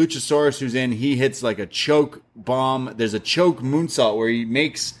then Luchasaurus who's in. He hits like a choke bomb. There's a choke moonsault where he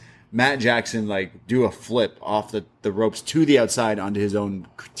makes Matt Jackson like do a flip off the ropes to the outside onto his own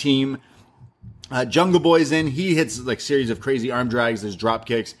team. Jungle Boy's in. He hits like series of crazy arm drags. There's drop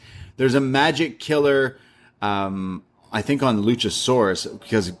kicks. There's a magic killer, I think on Luchasaurus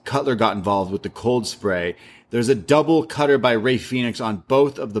because Cutler got involved with the cold spray. There's a double cutter by Rey Fenix on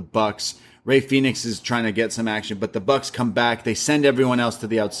both of the Bucks. Rey Fenix is trying to get some action, but the Bucks come back. They send everyone else to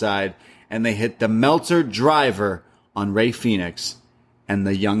the outside, and they hit the Meltzer driver on Rey Fenix, and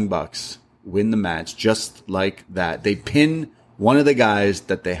the Young Bucks win the match just like that. They pin one of the guys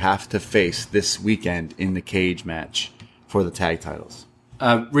that they have to face this weekend in the cage match for the tag titles.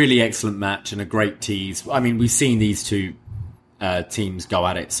 Really excellent match and a great tease. I mean, we've seen these two teams go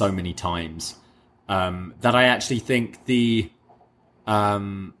at it so many times that I actually think the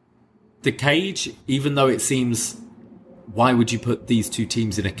cage, even though it seems, why would you put these two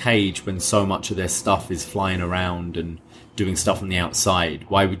teams in a cage when so much of their stuff is flying around and doing stuff on the outside?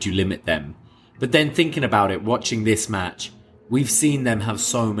 Why would you limit them? But then thinking about it, watching this match, we've seen them have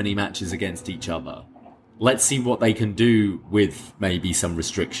so many matches against each other. Let's see what they can do with maybe some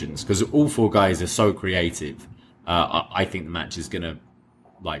restrictions, because all four guys are so creative. I think the match is going to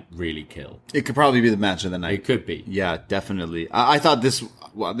like really kill. It could probably be the match of the night. It could be. Yeah, definitely. I thought this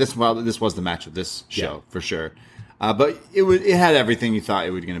was the match of this show for sure. But it had everything you thought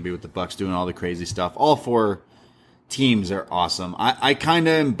it was going to be with the Bucks doing all the crazy stuff. All four teams are awesome. I kind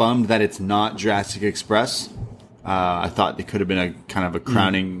of am bummed that it's not Jurassic Express. I thought it could have been a kind of a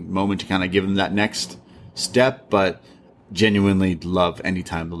crowning moment to kind of give them that next step, but genuinely love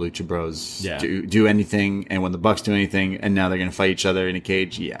anytime the Lucha Bros do anything, and when the Bucks do anything, and now they're going to fight each other in a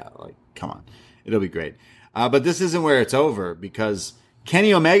cage. Yeah, like, come on. It'll be great. But this isn't where it's over, because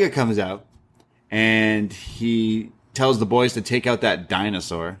Kenny Omega comes out, and he tells the boys to take out that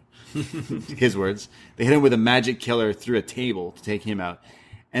dinosaur. His words. They hit him with a magic killer through a table to take him out.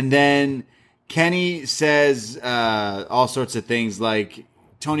 And then Kenny says all sorts of things like,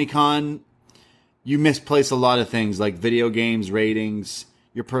 Tony Khan, you misplace a lot of things like video games, ratings,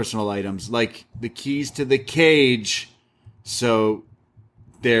 your personal items, like the keys to the cage. So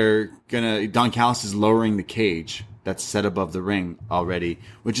Don Callis is lowering the cage that's set above the ring already,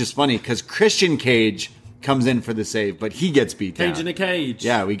 which is funny because Christian Cage comes in for the save, but he gets beat down. Cage in a cage.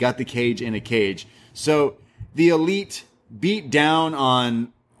 Yeah, we got the cage in a cage. So the Elite beat down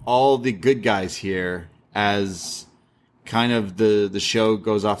on all the good guys here as kind of the show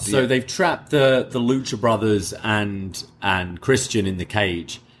goes off the So they've trapped the Lucha Brothers and Christian in the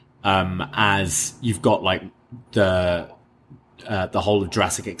cage, as you've got like the whole of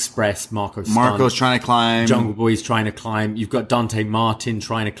Jurassic Express. Marco's trying to climb. Jungle Boy's trying to climb. You've got Dante Martin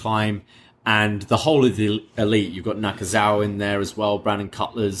trying to climb, and the whole of the Elite. You've got Nakazawa in there as well. Brandon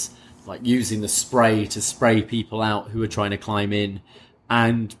Cutler's like using the spray to spray people out who are trying to climb in.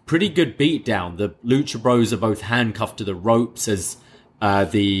 And pretty good beatdown. The Lucha Bros are both handcuffed to the ropes as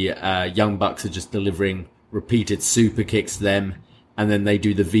the Young Bucks are just delivering repeated super kicks to them. And then they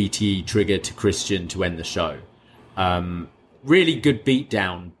do the VTE trigger to Christian to end the show. Really good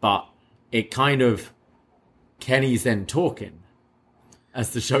beatdown, but it kind of... Kenny's then talking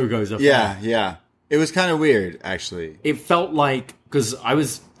as the show goes off. Yeah. It was kind of weird, actually. It felt like... Because I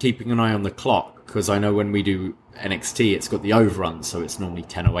was keeping an eye on the clock, because I know when we do NXT, it's got the overrun, so it's normally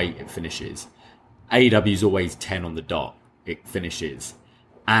 10:08 it finishes. AEW's always 10 on the dot, it finishes.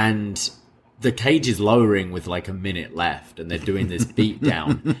 And the cage is lowering with like a minute left, and they're doing this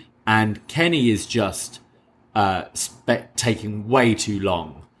beatdown. And Kenny is just taking way too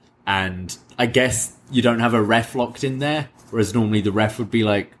long. And I guess you don't have a ref locked in there, whereas normally the ref would be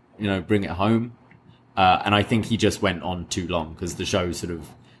like, bring it home. And I think he just went on too long, because the show sort of...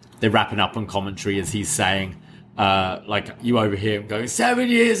 They're wrapping up on commentary as he's saying, like you over here going 7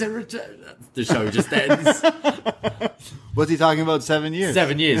 years and the show just ends. What's he talking about? 7 years?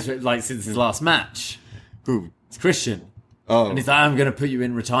 7 years, like since his last match. Who? It's Christian. Oh. And he's like, I'm going to put you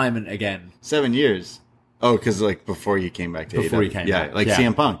in retirement again. 7 years. Oh, because like before he came back to AEW. Before he came back. Like Yeah.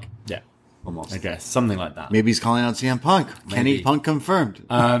 CM Punk. Yeah. Almost. I guess. Something like that. Maybe he's calling out CM Punk. Kenny Punk confirmed.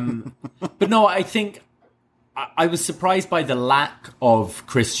 But no, I think I was surprised by the lack of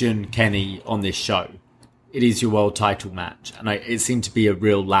Christian Kenny on this show. It is your world title match. And it seemed to be a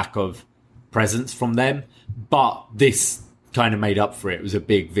real lack of presence from them. But this kind of made up for it. It was a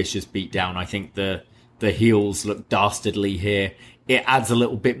big, vicious beatdown. I think the heels look dastardly here. It adds a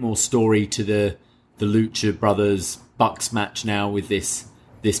little bit more story to the Lucha Brothers Bucks match now with this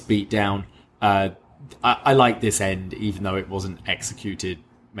beatdown. I like this end, even though it wasn't executed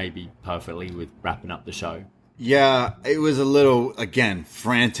maybe perfectly with wrapping up the show. Yeah, it was a little, again,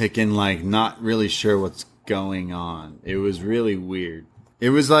 frantic and like not really sure what's going on. It was really weird. It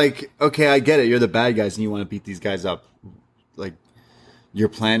was like, okay, I get it. You're the bad guys and you want to beat these guys up. Like, your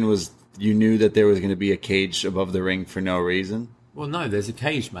plan was, you knew that there was going to be a cage above the ring for no reason. Well, no, there's a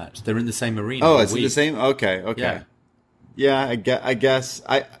cage match. They're in the same arena. Oh, it's the same? Okay. Yeah, I guess.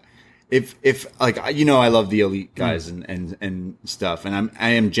 If like, you know, I love the Elite guys and stuff, and I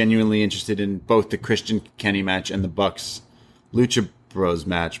am genuinely interested in both the Christian Kenny match and the Bucks Lucha Bros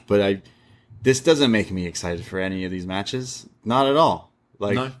match, but this doesn't make me excited for any of these matches. Not at all.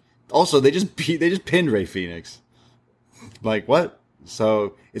 Like, no. Also, they just pinned Rey Fenix. Like, what?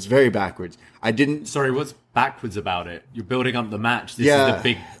 So it's very backwards. Sorry, what's backwards about it? You're building up the match. This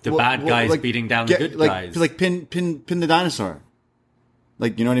is the bad guys like, beating down the good guys. Like pin the dinosaur.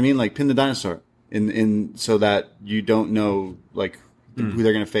 Like, you know what I mean? Like pin the dinosaur in so that you don't know like who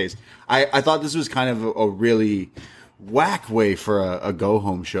they're gonna face. I thought this was kind of a really whack way for a go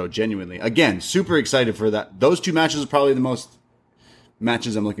home show. Genuinely, again, super excited for that. Those two matches are probably the most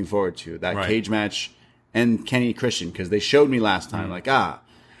matches I'm looking forward to. That cage match and Kenny Christian, because they showed me last time. Like,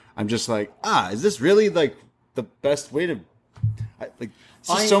 I'm just like, is this really like the best way to?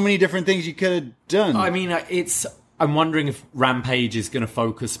 So many different things you could have done. I mean, I'm wondering if Rampage is going to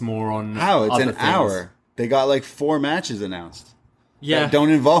focus more on how it's other an things. hour. They got like 4 matches announced. Yeah, that don't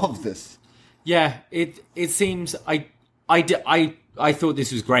involve this. Yeah, it seems. I thought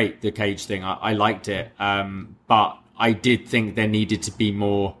this was great. The cage thing, I liked it. But I did think there needed to be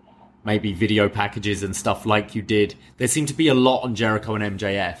more. Maybe video packages and stuff like you did. There seemed to be a lot on Jericho and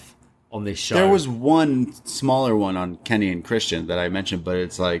MJF on this show. There was one smaller one on Kenny and Christian that I mentioned, but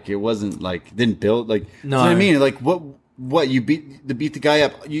it's like it wasn't like didn't build like. No, you know what I mean, like what you beat the guy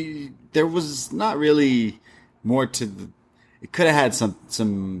up. There was not really more to. It could have had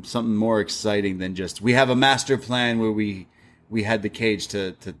something more exciting than just we have a master plan where we had the cage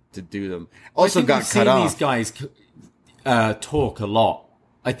to do them. Also got cut off. These guys talk a lot.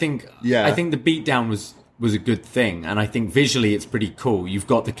 I think the beatdown was a good thing, and I think visually it's pretty cool. You've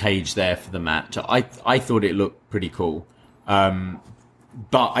got the cage there for the match. I thought it looked pretty cool, but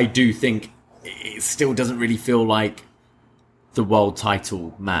I do think it still doesn't really feel like the world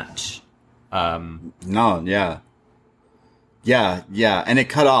title match. No, yeah, and it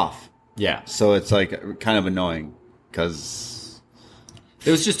cut off. Yeah, so it's like kind of annoying because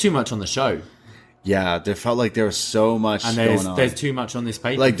there was just too much on the show. Yeah, there felt like there was so much going on. There's too much on this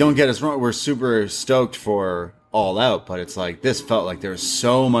paper. Like, don't get us wrong, we're super stoked for All Out, but it's like this felt like there was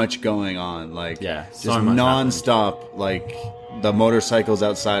so much going on. Like, just nonstop. Like the motorcycles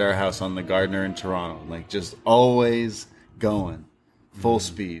outside our house on the Gardner in Toronto, like just always going full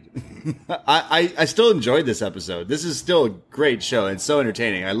speed. I still enjoyed this episode. This is still a great show. It's so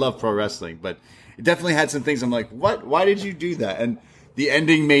entertaining. I love pro wrestling, but it definitely had some things I'm like, what? Why did you do that? And the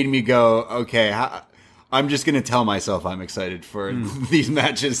ending made me go, okay, I'm just going to tell myself I'm excited for these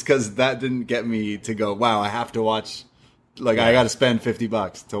matches because that didn't get me to go, wow, I have to watch. Like, I got to spend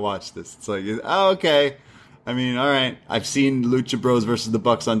 $50 to watch this. It's like, oh, okay. I mean, all right. I've seen Lucha Bros versus the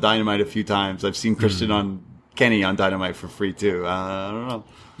Bucks on Dynamite a few times. I've seen Christian on Kenny on Dynamite for free, too. I don't know.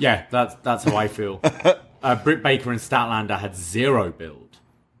 Yeah, that's how I feel. Britt Baker and Statlander had 0 build.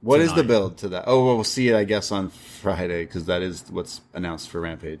 What is the build to that? Oh, well, we'll see it, I guess, on Friday, because that is what's announced for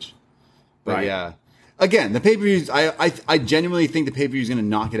Rampage. But yeah. Again, the pay-per-views, I genuinely think the pay-per-view is going to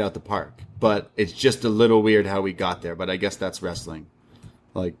knock it out the park. But it's just a little weird how we got there. But I guess that's wrestling.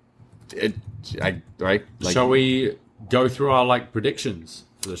 Like, right? Like, shall we go through our, predictions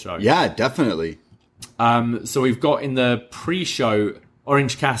for the show? Yeah, definitely. So we've got in the pre-show,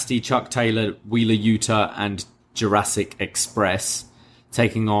 Orange Cassidy, Chuck Taylor, Wheeler Yuta, and Jurassic Express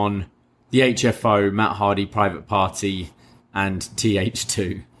taking on the HFO, Matt Hardy, Private Party, and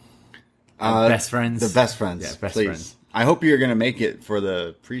TH2. Best friends. The best friends. Yeah, best please. friends. I hope you're going to make it for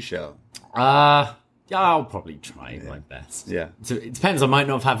the pre-show. Yeah, I'll probably try my best. Yeah. So it depends. I might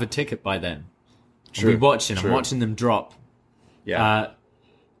not have a ticket by then. True. I'll be watching. True. I'm watching them drop. Yeah.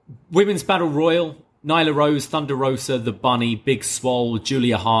 Women's Battle Royal. Nyla Rose, Thunder Rosa, The Bunny, Big Swole,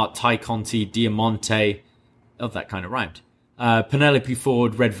 Julia Hart, Ty Conti, Diamante. Oh, that kind of rhymed. Penelope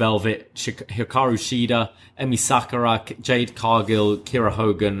Ford, Red Velvet, Hikaru Shida, Emi Sakura, Jade Cargill, Kira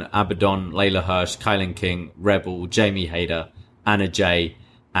Hogan, Abaddon, Layla Hirsch, Kylan King, Rebel, Jamie Hayter, Anna Jay,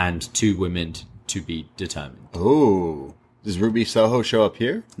 and 2 women to be determined. Oh. Does Ruby Soho show up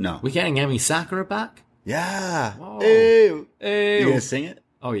here? No. We're getting Emi Sakura back? Yeah. Oh. Ew. Ew. You gonna sing it?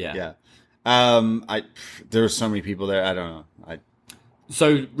 Oh, yeah. Yeah. There were so many people there. I don't know.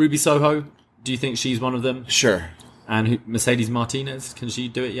 So, Ruby Soho, do you think she's one of them? Sure. And Mercedes Martinez, can she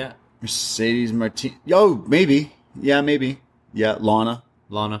do it yet? Mercedes Martinez. Oh, maybe. Yeah, maybe. Yeah, Lana.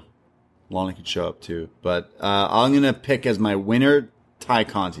 Lana could show up too. But I'm going to pick as my winner, Ty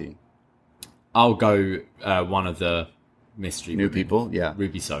Conti. I'll go one of the mystery New women. people, yeah.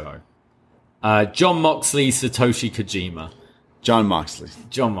 Ruby Soho. John Moxley, Satoshi Kojima. John Moxley.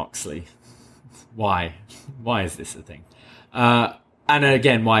 John Moxley. Why? Why is this a thing? And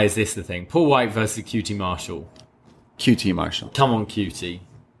again, why is this the thing? Paul White versus QT Marshall. QT Marshall. Come on, QT.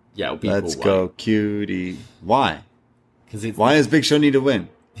 Yeah, it'll be Let's Paul go, White. QT. Why? Because Why does Big Show need to win?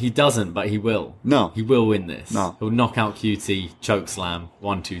 he doesn't, but he will. No. He will win this. No. He'll knock out QT, choke slam,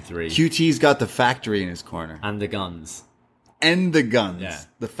 1, 2, 3. QT's got the factory in his corner. And the guns. And the guns. Yeah.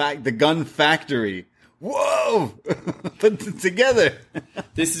 The gun factory. Whoa! Put it together.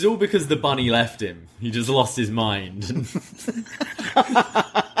 This is all because the bunny left him. He just lost his mind.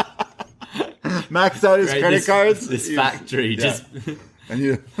 Maxed out his credit cards. This factory just... And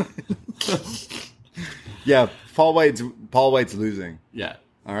you... Yeah, Paul White's losing. Yeah.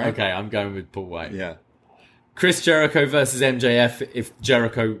 All right. Okay, I'm going with Paul White. Yeah. Chris Jericho versus MJF. If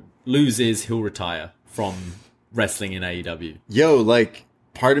Jericho loses, he'll retire from wrestling in AEW. Yo, like,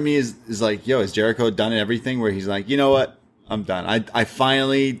 part of me is like, yo, has Jericho done everything where he's like, you know what? I'm done. I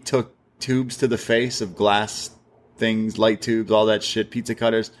finally took tubes to the face of glass things, light tubes, all that shit, pizza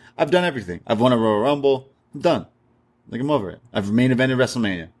cutters. I've done everything. I've won a Royal Rumble. I'm done. Like, I'm over it. I've main evented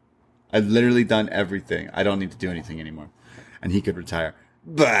WrestleMania. I've literally done everything. I don't need to do anything anymore. And he could retire.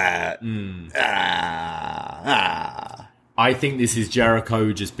 But, I think this is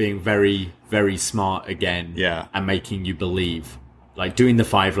Jericho just being very, very smart again. Yeah. And making you believe. Like doing the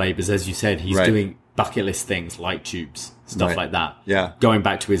 5 labors, as you said, he's Right. doing bucket list things, light tubes, stuff Right. like that. Yeah. Going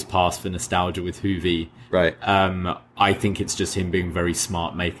back to his past for nostalgia with Hoovy. Right. I think it's just him being very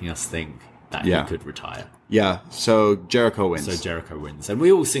smart, making us think that Yeah. he could retire. Yeah. So Jericho wins. So Jericho wins. And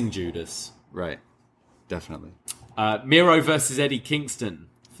we all sing Judas. Right. Definitely. Miro versus Eddie Kingston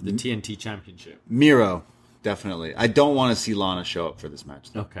for the TNT Championship. Miro. Definitely. I don't want to see Lana show up for this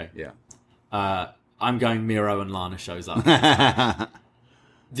match. Though. Okay. Yeah. I'm going Miro and Lana shows up.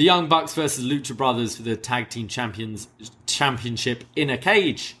 The Young Bucks versus Lucha Brothers for the Tag Team Championship in a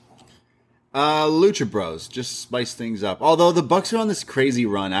cage. Lucha Bros. Just spice things up. Although the Bucks are on this crazy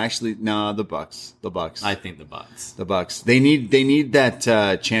run. Actually, no, the Bucks. I think the Bucks. The Bucks. They need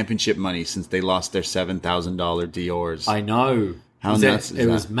that championship money since they lost their $7,000 Dior's. I know. How nuts is it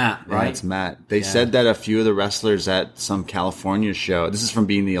that? was Matt, right? Yeah, it's Matt. They said that a few of the wrestlers at some California show. This is from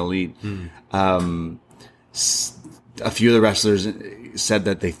Being the Elite. A few of the wrestlers said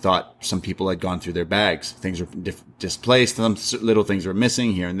that they thought some people had gone through their bags. Things were displaced. Some little things were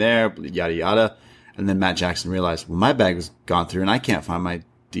missing here and there, yada, yada. And then Matt Jackson realized, well, my bag was gone through and I can't find my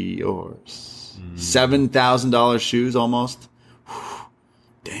Dior's. $7,000 shoes almost.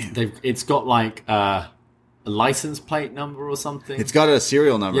 Damn. It's got like a license plate number or something. It's got a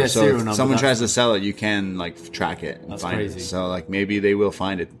serial number. Yeah, so serial if number, someone that's tries to sell it, you can like track it and That's find crazy. it. So like maybe they will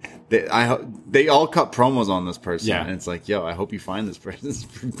find it. They all cut promos on this person. Yeah. And it's like, yo, I hope you find this person.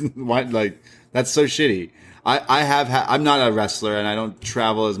 Why, like, that's so shitty. I'm not a wrestler and I don't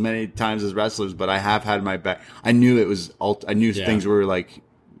travel as many times as wrestlers, but I have had my back. I knew things were like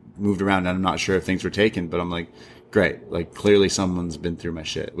moved around and I'm not sure if things were taken, but I'm like, great. Like clearly someone's been through my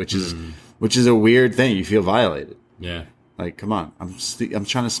shit, which is a weird thing. You feel violated. Yeah. Like, come on. I'm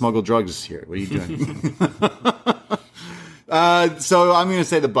trying to smuggle drugs here. What are you doing? So I'm going to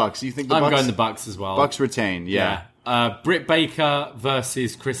say the Bucks. You think the I'm Bucks? going the Bucks as well. Bucks retain. Yeah. Britt Baker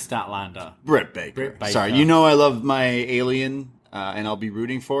versus Chris Statlander. Britt Baker. Sorry. You know I love my alien, and I'll be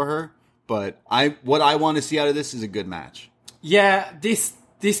rooting for her. But what I want to see out of this is a good match. Yeah, this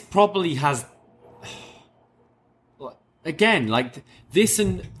probably has... Again, like this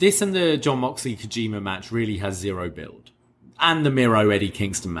and the John Moxley Kojima match really has zero build, and the Miro Eddie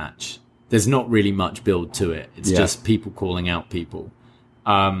Kingston match there's not really much build to it. It's just people calling out people.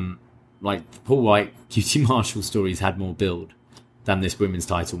 Like Paul White, QT Marshall stories had more build than this women's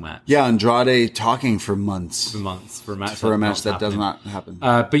title match. Yeah, Andrade talking for months. For a match that does not happen.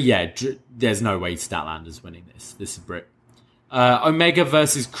 But yeah, there's no way Statlander's winning this. This is Brit. Omega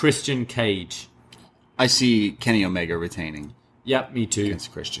versus Christian Cage. I see Kenny Omega retaining. Yep, me too.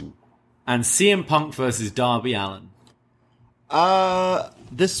 Against Christian. And CM Punk versus Darby Allin.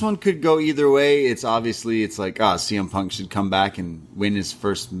 This one could go either way. It's like, CM Punk should come back and win his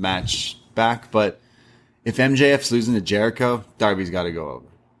first match back. But if MJF's losing to Jericho, Darby's got to go over.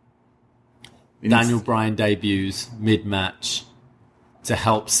 Daniel Bryan debuts mid-match to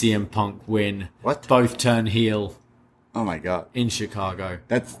help CM Punk win. What? Both turn heel. Oh my God. In Chicago.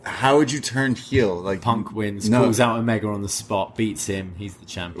 How would you turn heel? Like Punk wins, calls out Omega on the spot, beats him, he's the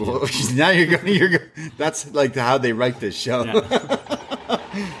champion. Well, now you're going. That's like how they write this show. Yeah.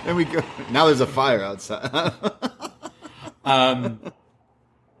 Then we go. Now there's a fire outside. I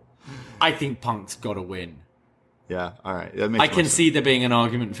think Punk's got to win. Yeah, all right. That makes I can see there being an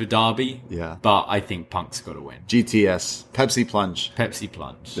argument for Darby. Yeah, but I think Punk's got to win. GTS, Pepsi Plunge.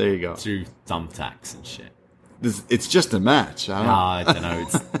 There you go. Through thumbtacks and shit. It's just a match. I don't know.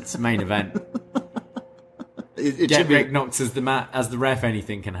 It's main event. It Get should be Rick Knox as the ref.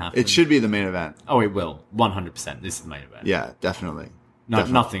 Anything can happen. It should be the main event. Oh, it will. 100%. This is the main event. Yeah, definitely.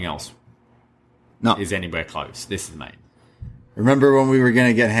 Nothing else. Is anywhere close. This is the main. Remember when we were going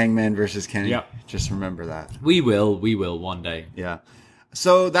to get Hangman versus Kenny? Yep. Just remember that. We will one day. Yeah.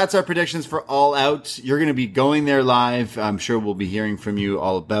 So that's our predictions for All Out. You're going to be going there live. I'm sure we'll be hearing from you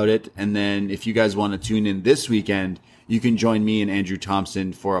all about it. And then if you guys want to tune in this weekend, you can join me and Andrew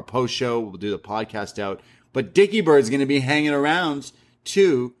Thompson for a post show. We'll do the podcast out. But Dickie Bird's going to be hanging around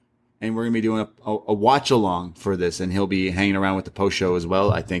too. And we're going to be doing a watch along for this. And he'll be hanging around with the post show as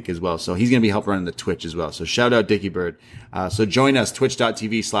well, I think as well. So he's going to be helping running the Twitch as well. So shout out Dickie Bird. So join us,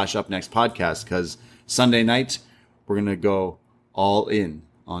 twitch.tv/upnextpodcast, because Sunday night we're going to go all in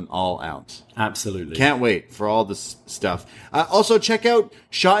on All Out. Absolutely. Can't wait for all this stuff. Also, check out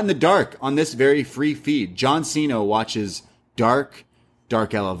Shot in the Dark on this very free feed. John Cena watches Dark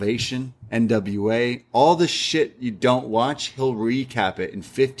Elevation, NWA, all the shit you don't watch. He'll recap it in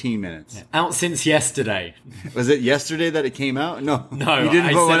 15 minutes. Yeah. Out since yesterday. Was it yesterday that it came out? No. You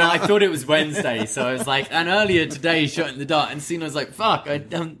didn't put one out? I thought it was Wednesday, so I was like, and earlier today, Shot in the Dark, and Cena was like, fuck, I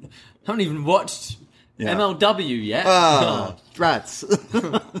haven't even watched MLW yet. Rats.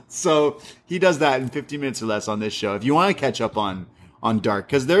 So he does that in 15 minutes or less on this show. If you want to catch up on Dark,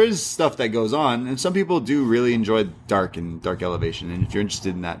 because there is stuff that goes on, and some people do really enjoy Dark and Dark Elevation. And if you're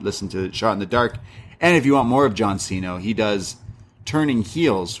interested in that, listen to Shot in the Dark. And if you want more of John Cena, he does Turning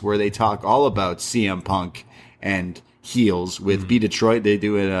Heels, where they talk all about CM Punk and heels with BDElite. They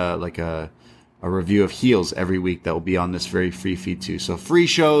do a review of heels every week that will be on this very free feed too. So free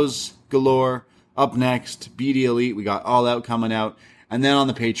shows galore. Up next, BDElite. We got All Out coming out. And then on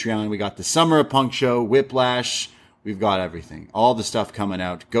the Patreon, we got the Summer of Punk show, Whiplash. We've got everything. All the stuff coming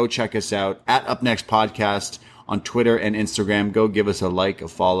out. Go check us out at Up Next Podcast on Twitter and Instagram. Go give us a like, a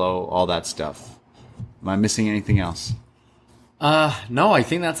follow, all that stuff. Am I missing anything else? No, I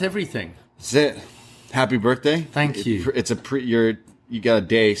think that's everything. That's it. Happy birthday. Thank you. It's you got a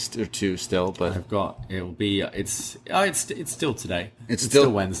day or two still, but it's still today. It's still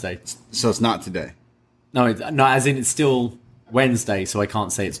Wednesday. So it's not today. No, as in it's still Wednesday, so I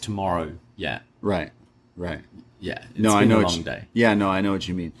can't say it's tomorrow yet. Right. Yeah. Been a long day. Yeah, no, I know what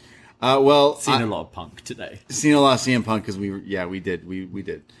you mean. Seen a lot of Punk today. Seen a lot of CM Punk because we did.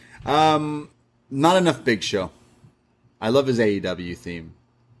 Not enough Big Show. I love his AEW theme.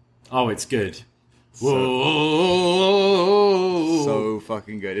 Oh, it's good. So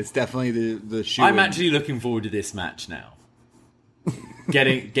fucking good. It's definitely the shoe. I'm actually looking forward to this match now.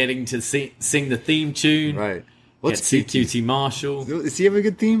 getting to sing the theme tune. Right. What's QT Marshall? Does he have a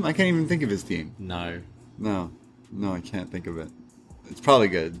good theme? I can't even think of his theme. No, I can't think of it. It's probably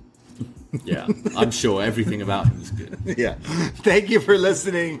good. Yeah, I'm sure everything about him is good. Yeah. Thank you for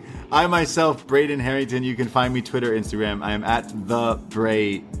listening. I myself, Braden Harrington. You can find me Twitter, Instagram. I am at the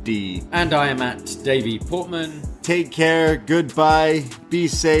Brady. And I am at Davey Portman. Take care. Goodbye. Be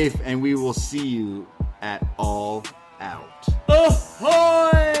safe. And we will see you at All Out.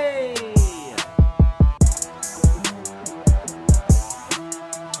 Ahoy!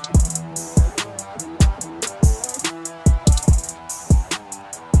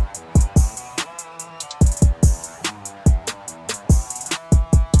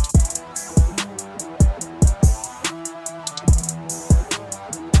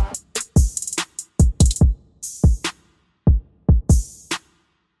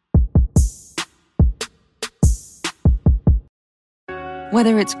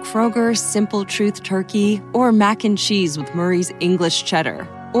 Whether it's Kroger's Simple Truth Turkey or mac and cheese with Murray's English Cheddar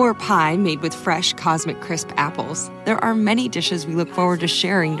or pie made with fresh Cosmic Crisp apples, there are many dishes we look forward to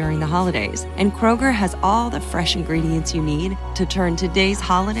sharing during the holidays. And Kroger has all the fresh ingredients you need to turn today's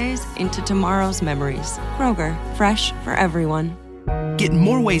holidays into tomorrow's memories. Kroger, fresh for everyone. Get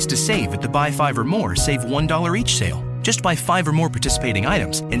more ways to save at the Buy 5 or More Save $1 each sale. Just buy 5 or more participating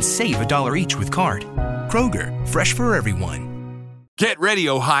items and save $1 each with card. Kroger, fresh for everyone. Get ready,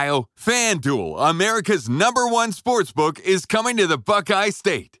 Ohio. FanDuel, America's #1 sportsbook, is coming to the Buckeye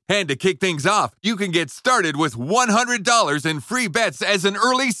State. And to kick things off, you can get started with $100 in free bets as an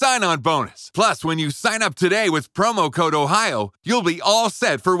early sign-on bonus. Plus, when you sign up today with promo code OHIO, you'll be all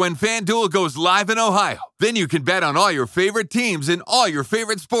set for when FanDuel goes live in Ohio. Then you can bet on all your favorite teams and all your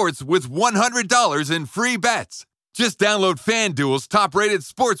favorite sports with $100 in free bets. Just download FanDuel's top-rated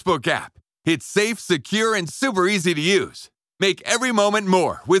sportsbook app. It's safe, secure, and super easy to use. Make every moment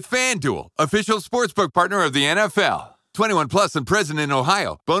more with FanDuel, official sportsbook partner of the NFL. 21 plus and present in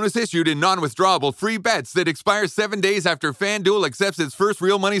Ohio. Bonus issued in non-withdrawable free bets that expire 7 days after FanDuel accepts its first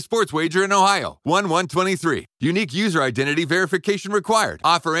real money sports wager in Ohio. 1/1/23. Unique user identity verification required.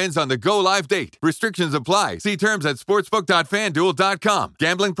 Offer ends on the go-live date. Restrictions apply. See terms at sportsbook.fanduel.com.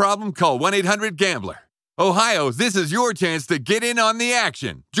 Gambling problem? Call 1-800-GAMBLER. Ohio, this is your chance to get in on the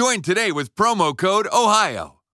action. Join today with promo code OHIO.